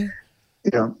 3?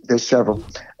 There's several.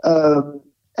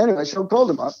 Anyway, so I called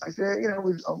him up. I said,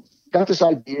 we've got this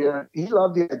idea. He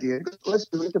loved the idea. He goes, let's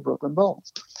do it at the Brooklyn Bowl.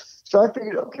 So I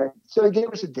figured, okay. So he gave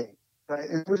us a date. Right?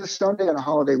 It was a Sunday on a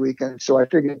holiday weekend. So I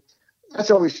figured that's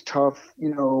always tough,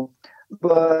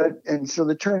 and so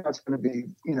the turnout's going to be,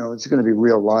 it's going to be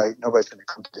real light. Nobody's going to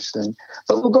come to this thing,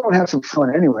 but we'll go and have some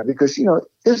fun anyway, because,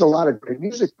 there's a lot of great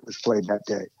music that was played that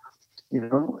day,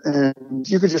 and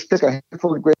you could just pick a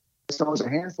handful of great songs, a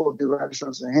handful of New Rider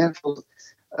songs, and a handful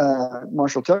of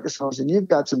Marshall Tucker songs, and you've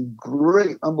got some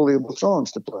great, unbelievable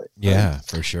songs to play. Yeah, right?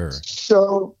 For sure.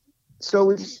 So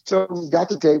we got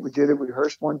the date. We did it. We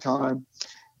rehearsed one time,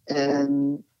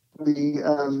 and we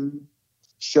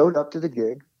showed up to the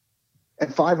gig.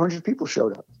 And 500 people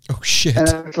showed up. Oh, shit. And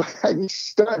I was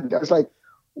stunned. I was like,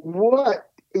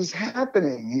 what is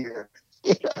happening here?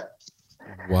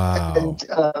 Wow.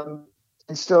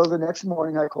 And so the next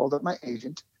morning I called up my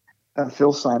agent,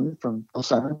 Phil Simon from Phil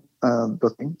Simon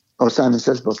Booking. Oh, Simon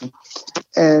Says Booking.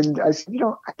 And I said,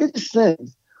 I did this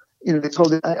thing. I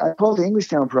called the English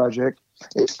Town Project.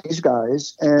 It's these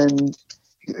guys. And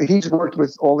he's worked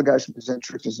with all the guys from the Zen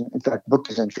Tricksters. In fact, booked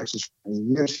the Zen Tricksters for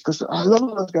years. Because I love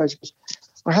all those guys. He goes,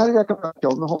 well, how did that come out? I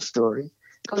told him the whole story.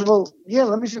 He goes, well, yeah,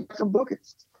 let me see if I can book it.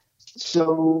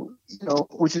 So,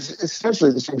 which is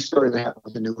essentially the same story that happened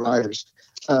with the New Riders.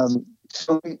 I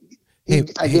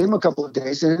gave him a couple of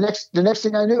days, and the next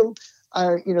thing I knew,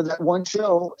 that one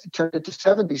show turned into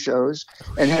 70 shows,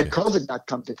 and had COVID not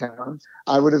come to town,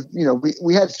 I would have,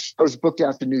 we had shows booked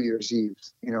after New Year's Eve,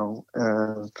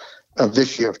 of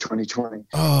this year of 2020.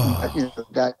 Oh.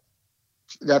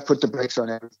 That put the brakes on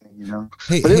everything,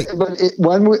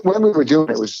 when we were doing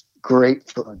it, it was great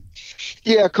fun.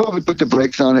 Yeah, COVID put the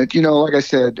brakes on it. Like I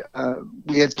said,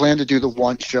 we had planned to do the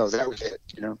one show. That was it,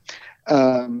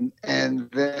 and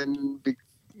then,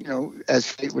 as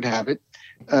fate would have it,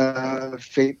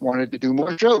 fate wanted to do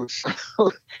more shows.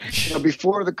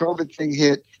 Before the COVID thing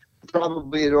hit,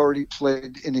 probably had already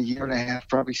played in a year and a half,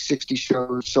 probably 60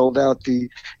 shows, sold out a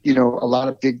lot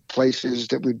of big places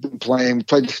that we've been playing. We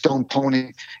played the Stone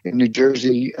Pony in New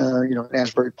Jersey, in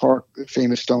Asbury Park, the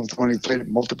famous Stone Pony. Played it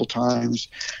multiple times,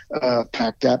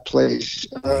 packed that place,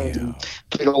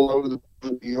 played all over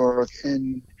New York.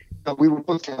 And we were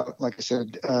booked out, like I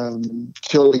said,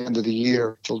 till the end of the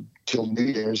year, till New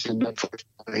Year's. And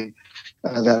unfortunately,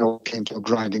 that all came to a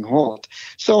grinding halt.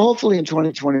 So hopefully in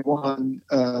 2021,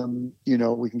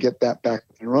 we can get that back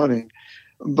and running.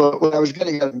 But what I was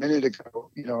getting at a minute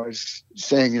ago, I was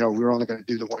saying, we were only going to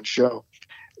do the one show.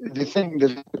 The thing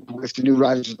that happened with the New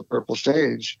Riders of the Purple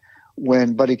Sage,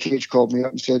 when Buddy Cage called me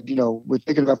up and said, we're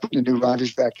thinking about putting the New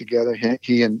Riders back together,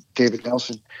 he and David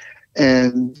Nelson.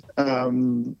 And,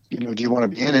 do you want to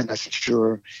be in it? And I said,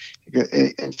 sure.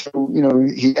 And so,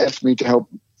 he asked me to help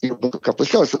book a couple of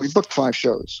shows. So we booked 5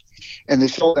 shows, and they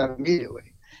sold out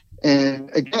immediately. And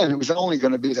again, it was only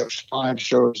going to be those 5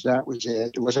 shows. That was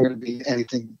it. It wasn't going to be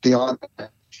anything beyond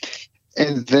that.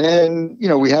 And then,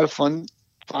 we had a fun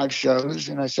 5 shows.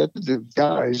 And I said to the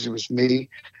guys, it was me,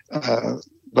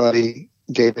 Buddy,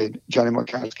 David, Johnny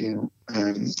Markowski,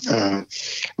 and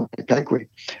Pequy.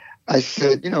 I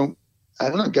said, I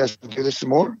don't know, guys, can do this some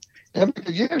more? And they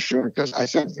said, yeah, sure. Because I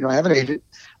said, I have an agent.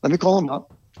 Let me call him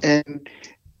up. And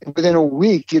within a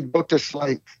week, he'd booked us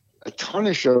like a ton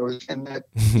of shows. And that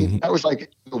was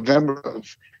like November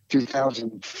of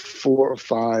 2004 or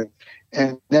 5.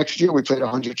 And next year we played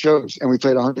 100 shows. And we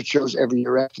played 100 shows every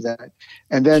year after that.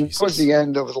 And then towards the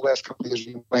end, over the last couple of years,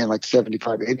 we were playing like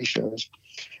 75, 80 shows.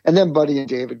 And then Buddy and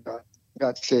David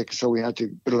got sick. So we had to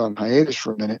put it on hiatus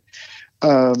for a minute.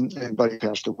 And Buddy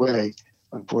passed away,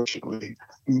 unfortunately.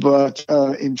 But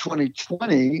in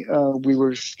 2020, we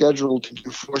were scheduled to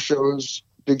do 4 shows,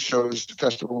 big shows,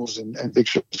 festivals, and big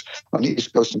shows on the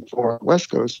East Coast and 4 on the West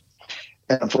Coast.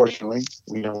 And unfortunately,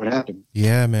 we know what happened.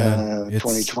 Yeah, man.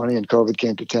 2020, and COVID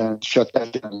came to town, shut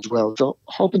that down as well. So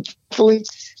hopefully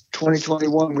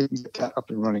 2021, we can get that up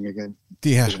and running again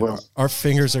as well. Our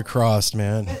fingers are crossed,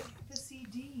 man. The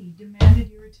CD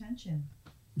demanded your attention.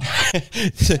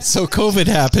 So COVID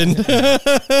happened.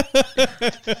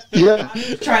 Yeah,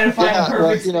 trying to find a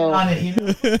perfect spin on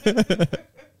it.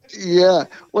 Yeah.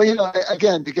 Well,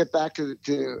 again, to get back to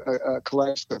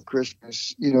Collects of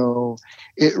Christmas,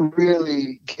 it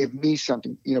really gave me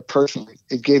something, personally.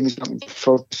 It gave me something to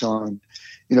focus on,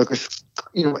 because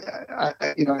I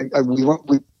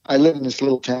live in this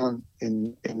little town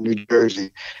in New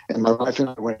Jersey, and my wife and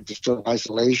I went into still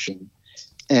isolation.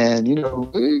 And,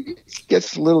 it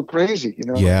gets a little crazy,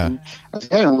 Yeah. And I was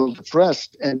getting a little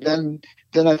depressed. And then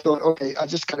I thought, okay, I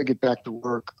just got to get back to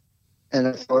work. And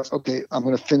I thought, okay, I'm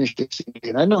going to finish this CD.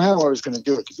 And I know how I was going to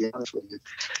do it, to be honest with you.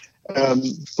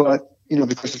 But,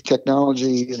 because of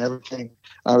technology and everything,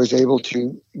 I was able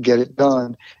to get it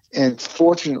done. And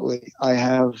fortunately, I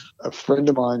have a friend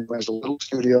of mine who has a little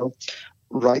studio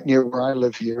right near where I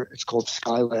live here. It's called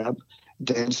Skylab.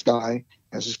 Dan Sky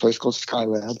has this place called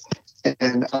Skylab.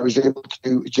 And I was able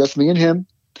to, just me and him,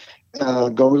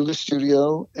 go to the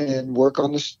studio and work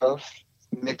on the stuff,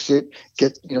 mix it,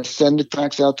 send the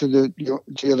tracks out to the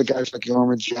other guys like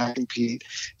Yorma, Jack, and Pete.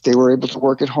 They were able to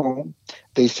work at home.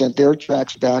 They sent their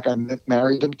tracks back. I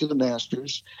married them to the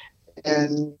masters.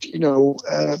 And,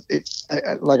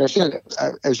 like I said,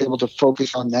 I was able to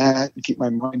focus on that and keep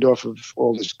my mind off of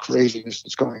all this craziness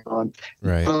that's going on.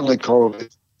 Right. Not only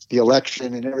COVID, the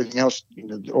election and everything else,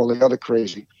 all the other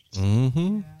crazy.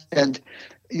 Mm-hmm. And,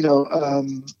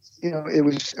 it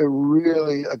was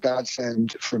really a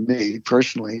godsend for me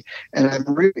personally. And I'm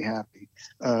really happy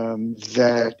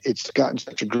that it's gotten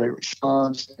such a great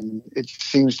response, and it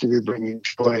seems to be bringing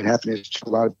joy and happiness to a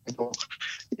lot of people,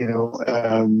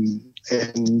 and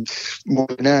more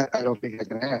than that, I don't think I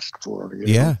can ask for.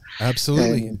 Yeah,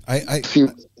 absolutely. And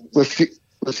let's see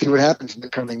what happens in the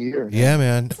coming year. Yeah,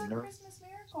 man. It's a Christmas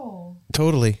miracle.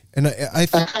 Totally. And I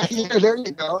yeah, there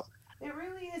you go. It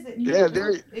really is.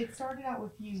 It started out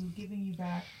with you, giving you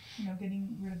back,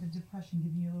 getting rid of the depression,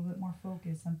 giving you a little bit more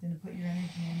focus, something to put your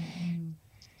energy in.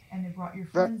 And it brought your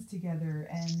friends together,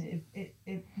 and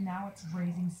it now it's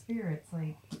raising spirits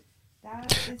like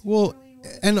that. Is really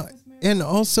and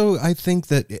also I think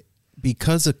that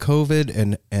because of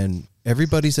COVID and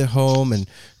everybody's at home and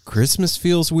Christmas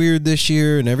feels weird this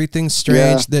year and everything's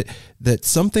strange, that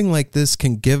something like this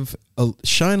can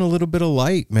shine a little bit of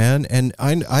light, man. And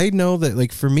I know that,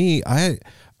 like, for me,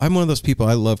 I'm one of those people,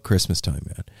 I love Christmas time,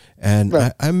 man.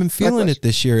 And I'm feeling it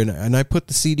this year. And I put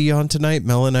the CD on tonight.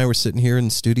 Mel and I were sitting here in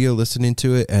the studio listening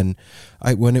to it. And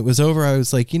when it was over, I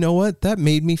was like, you know what? That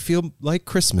made me feel like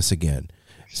Christmas again.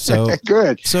 So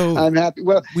good. So I'm happy.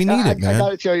 Well, we need it, man. I got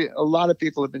to tell you, a lot of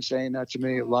people have been saying that to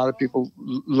me. A lot of people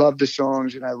love the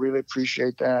songs, and I really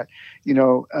appreciate that.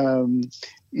 Even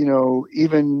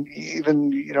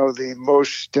the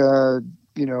most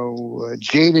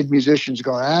jaded musicians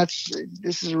going,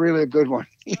 this is really a good one.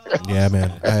 Yeah,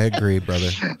 man, I agree, brother.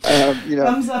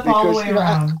 Thumbs up all the way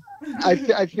around.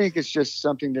 I think it's just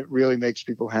something that really makes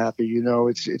people happy.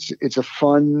 It's a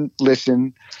fun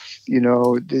listen.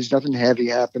 There's nothing heavy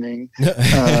happening. When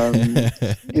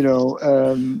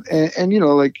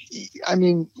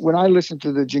I listen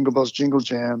to the Jingle Bells Jingle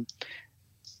Jam,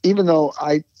 even though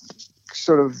I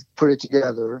sort of put it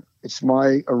together, it's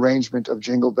my arrangement of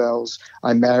Jingle Bells.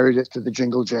 I married it to the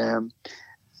Jingle Jam.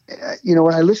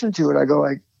 When I listen to it, I go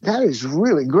like, that is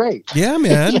really great. Yeah,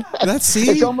 man.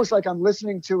 It's almost like I'm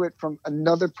listening to it from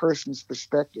another person's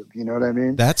perspective. You know what I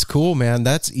mean? That's cool, man.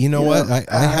 What I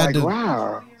had to.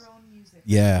 Wow.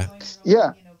 Yeah.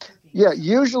 Yeah. Yeah.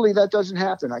 Usually that doesn't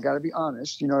happen. I got to be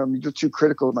honest. I'm too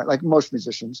critical of like most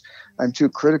musicians. I'm too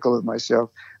critical of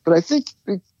myself. But I think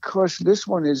because this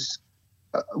one is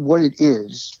what it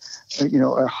is,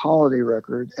 a holiday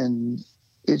record, and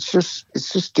it's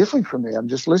just different for me. I'm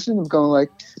just listening and going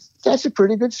like, that's a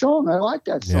pretty good song. I like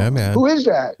that song. Yeah, man. Who is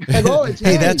that? Like, it's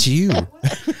hey, me. that's you.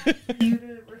 You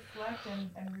to reflect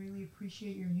and really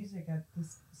appreciate your music at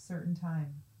this certain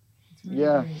time. It's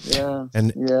really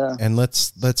great. And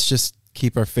let's just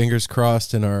keep our fingers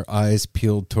crossed and our eyes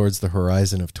peeled towards the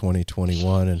horizon of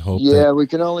 2021 and hope. Yeah, we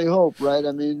can only hope, right?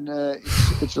 I mean,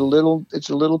 it's a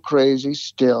little crazy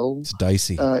still. It's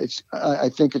dicey. I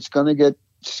think it's going to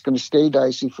stay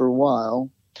dicey for a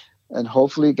while. And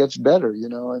hopefully it gets better.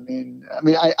 I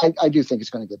do think it's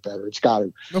going to get better. It's got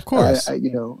to. Of course.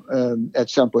 At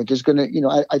some point, there's going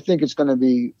to, I think it's going to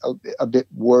be a bit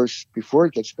worse before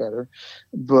it gets better.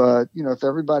 But,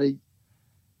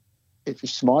 if you're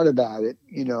smart about it,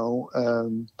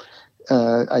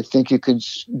 I think you could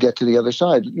get to the other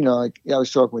side. I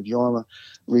was talking with Yorma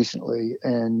recently,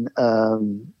 and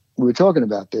we were talking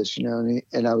about this, and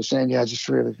I was saying, I just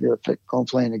really feel going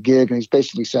playing a gig. And he's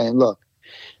basically saying, look,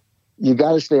 you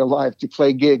got to stay alive to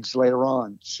play gigs later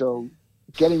on. So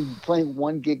playing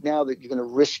one gig now that you're going to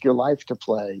risk your life to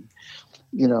play,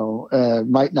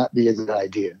 might not be a good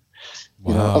idea.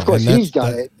 Wow. Of course he's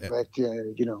done it,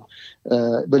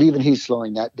 but even he's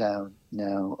slowing that down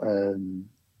now,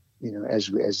 as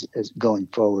going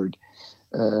forward,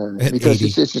 because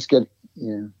it's just getting,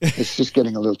 it's just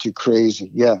getting a little too crazy.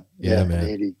 Yeah, man.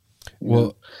 80.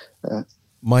 Well,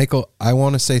 Michael, I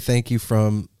want to say thank you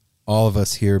from all of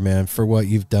us here, man, for what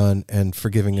you've done and for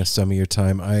giving us some of your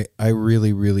time. I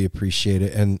really, really appreciate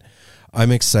it. And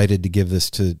I'm excited to give this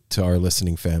to our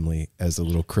listening family as a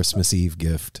little Christmas Eve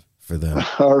gift for them.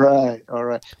 All right.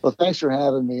 Well, thanks for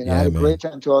having me. And I had a great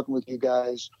time talking with you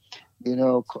guys.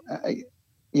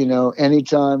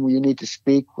 Anytime you need to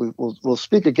speak, we'll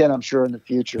speak again, I'm sure, in the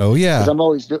future. Oh yeah. 'Cause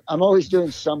I'm always doing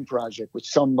some project with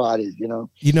somebody,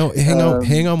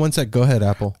 Hang on one sec. Go ahead,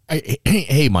 Apple.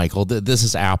 Hey, Michael, this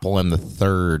is Apple. I'm the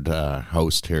third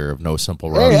host here of No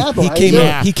Simple Road. Hey, Apple,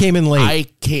 He came in late.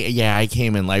 I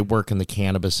came in. I work in the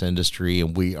cannabis industry,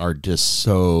 and we are just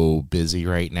so busy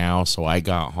right now. So I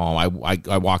got home. I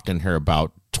walked in here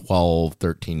about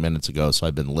 13 minutes ago, so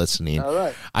I've been listening. All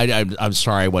right. I'm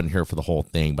sorry I wasn't here for the whole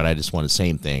thing, but I just want the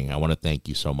same thing. I want to thank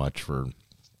you so much for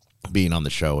being on the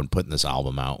show and putting this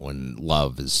album out when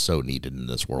love is so needed in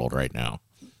this world right now.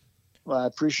 Well, I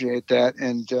appreciate that,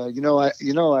 and I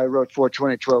wrote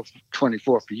 4/20/12/24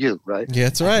 for you, right? Yeah,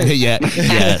 that's right. Yeah,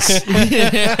 yes.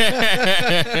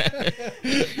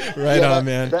 Right on,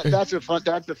 man. That's a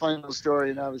final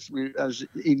story. And I was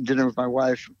eating dinner with my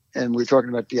wife, and we were talking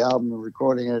about the album and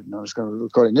recording it, and I was going to be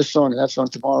recording this song and that song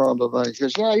tomorrow. Blah, blah. He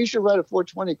goes, "Yeah, you should write a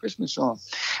 4/20 Christmas song."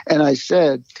 And I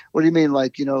said, "What do you mean?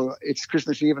 Like, it's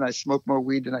Christmas Eve and I smoke more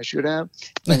weed than I should have?"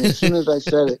 And as soon as I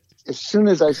said it,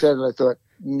 I thought,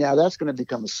 now that's going to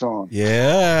become a song.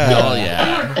 Yeah. Oh,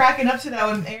 yeah. We were cracking up to that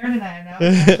when Aaron and I now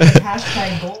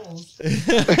hashtag goals.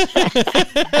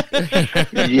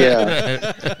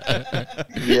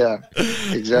 Yeah,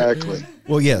 exactly.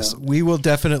 Well, yes, we will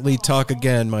definitely talk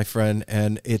again, my friend,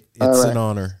 and it's an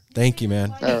honor. Thank you,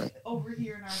 man. Over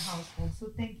here in our household,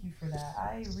 so thank you for that.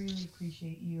 I really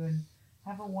appreciate you, and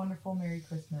have a wonderful Merry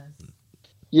Christmas.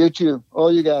 You too.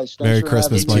 All you guys. Thanks Merry for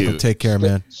Christmas, having me. Michael. Take care,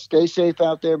 man. Stay safe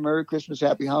out there. Merry Christmas,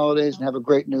 Happy Holidays, and have a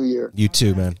great New Year. You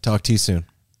too, man. Talk to you soon.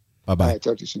 Bye-bye. All right,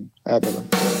 talk to you soon. All right, bye-bye.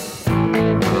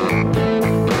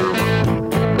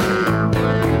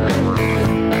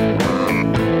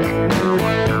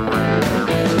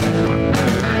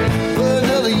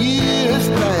 Another year has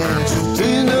passed.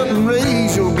 Stand up and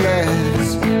raise your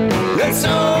glass. Let's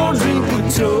all drink a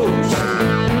toast.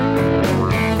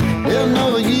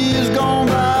 Another year's gone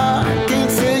by,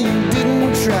 can't say you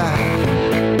didn't try.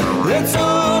 Let's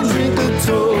all drink a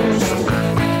toast.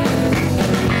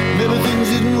 Maybe things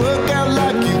didn't work out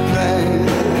like you planned.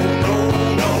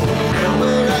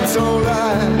 Well, that's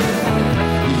alright.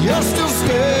 You're still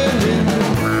standing.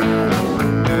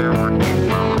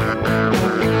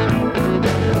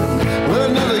 Well,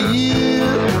 another year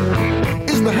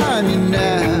is behind you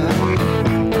now.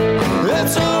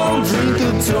 Let's all drink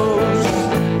a toast.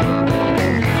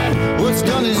 What's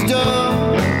done is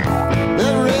done.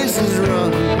 That race is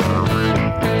run.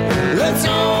 Let's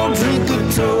all drink a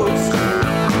toast.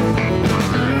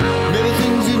 Maybe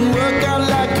things didn't work out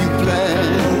like you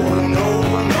planned.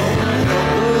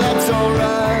 Well, that's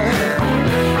alright.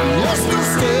 You're still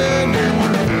standing.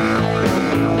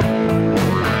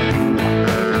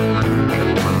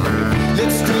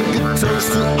 Let's drink a toast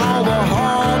to all the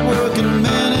hard-working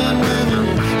men and women.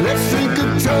 Let's drink a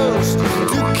toast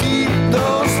to keep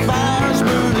those fires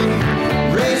burning.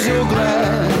 Raise your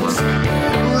glass,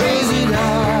 raise it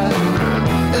high,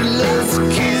 and let's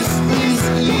kiss this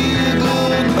year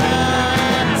goodbye.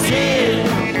 10,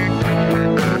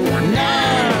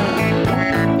 9,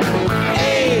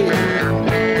 8,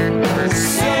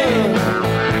 7,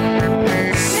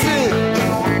 6,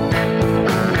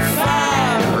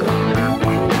 5,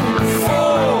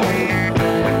 4,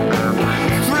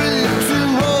 3, 2,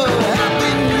 1.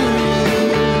 Happy New Year.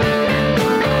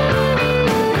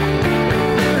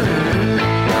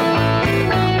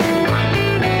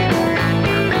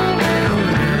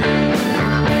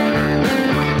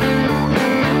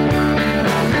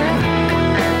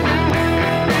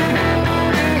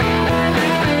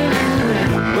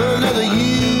 Well, another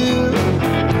year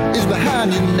is behind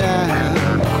you now.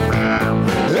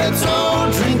 Let's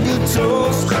all drink a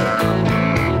toast.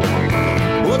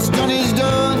 What's done is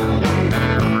done.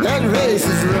 That race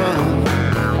is run.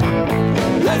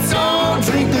 Let's all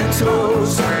drink a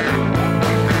toast.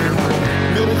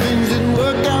 Maybe things didn't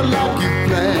work out like you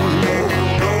planned.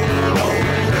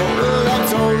 Well,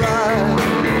 that's alright.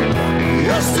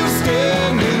 You're still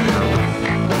standing.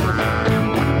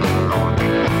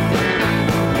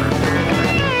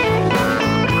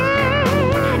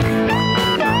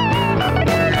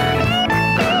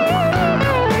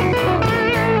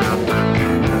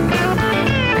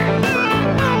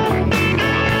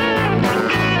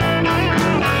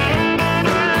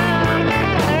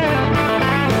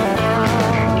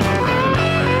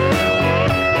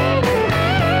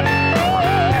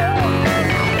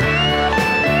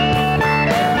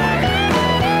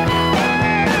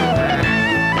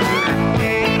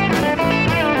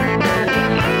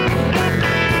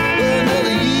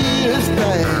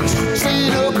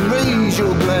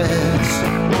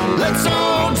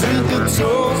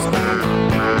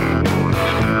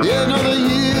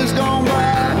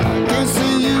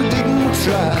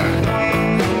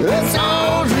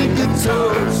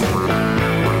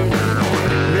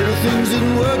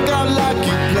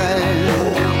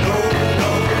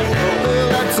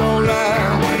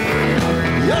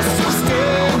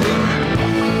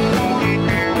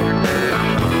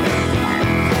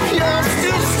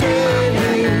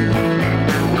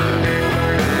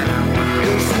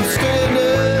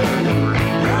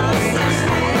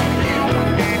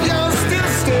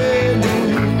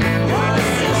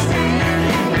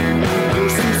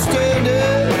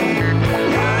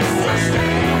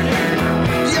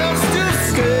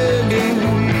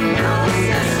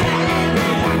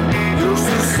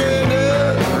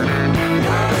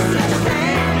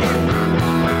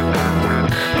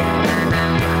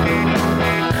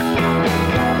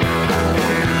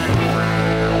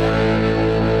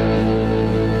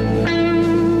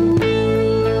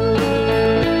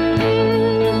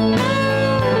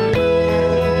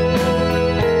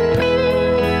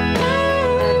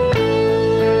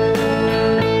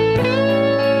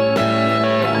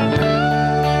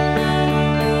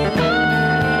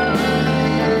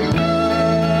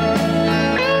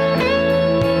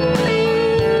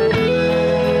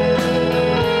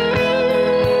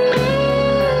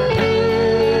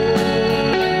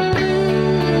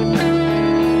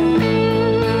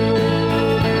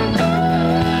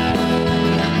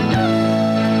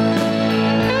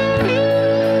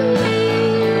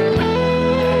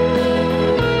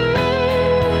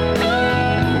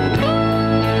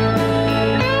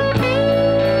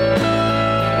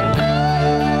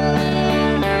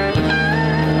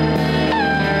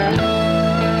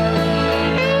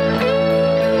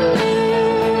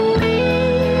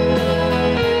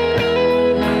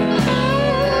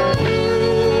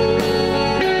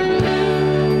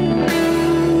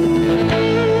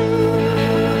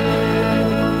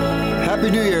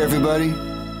 everybody.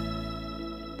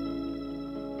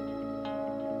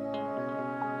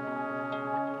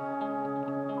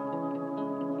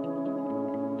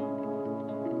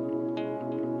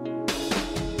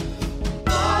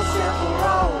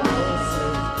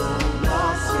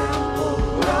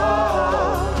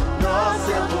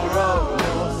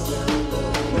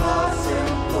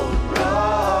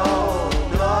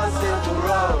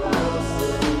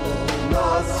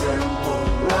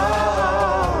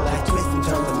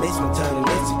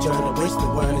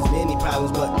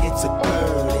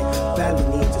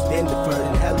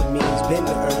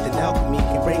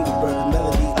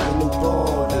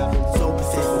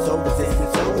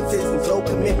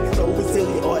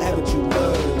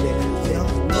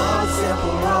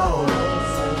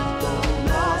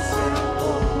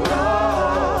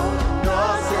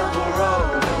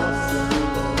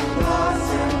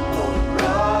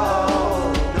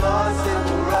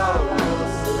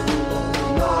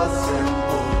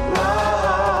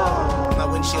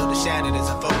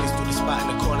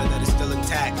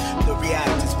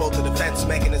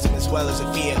 Mechanism as well as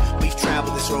a fear. We've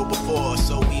traveled this road before,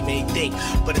 so we may think,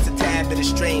 but it's a tad bit of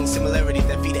strange similarities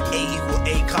that feed an A equal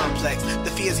A complex.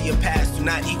 The fears of your past do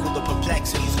not equal the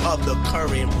perplexities of the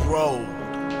current road.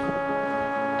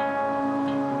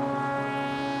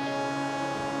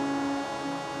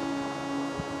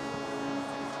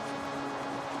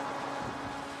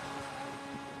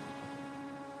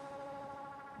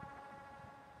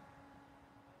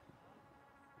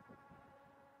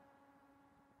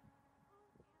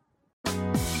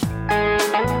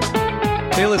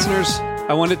 Hey listeners,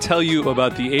 I want to tell you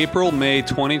about the April-May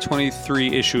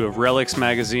 2023 issue of Relics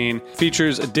magazine.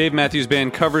 Features a Dave Matthews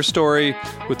Band cover story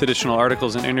with additional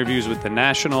articles and interviews with The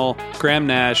National, Graham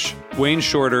Nash, Wayne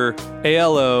Shorter,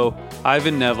 ALO,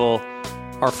 Ivan Neville,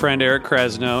 our friend Eric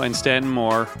Krasno and Stanton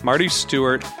Moore, Marty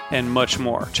Stewart, and much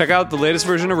more. Check out the latest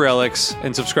version of Relics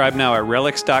and subscribe now at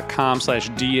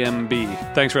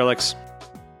relics.com/DMB. Thanks, Relics.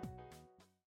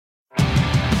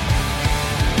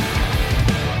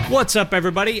 What's up,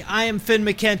 everybody? I am Finn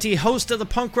McKenty, host of the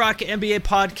Punk Rock NBA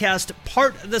podcast,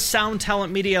 part of the Sound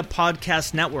Talent Media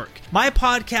Podcast Network. My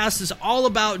podcast is all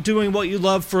about doing what you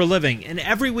love for a living, and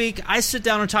every week I sit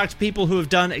down and talk to people who have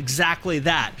done exactly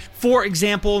that. For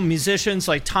example, musicians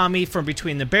like Tommy from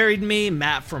Between the Buried and Me,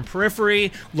 Matt from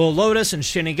Periphery, Lil Lotus and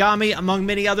Shinigami, among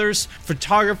many others,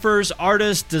 photographers,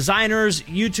 artists, designers,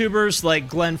 YouTubers like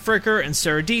Glenn Fricker and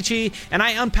Sarah Dici, and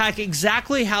I unpack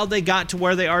exactly how they got to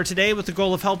where they are today with the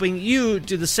goal of helping you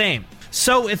do the same.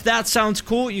 So if that sounds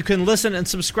cool, you can listen and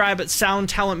subscribe at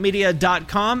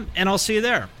soundtalentmedia.com, and I'll see you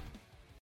there.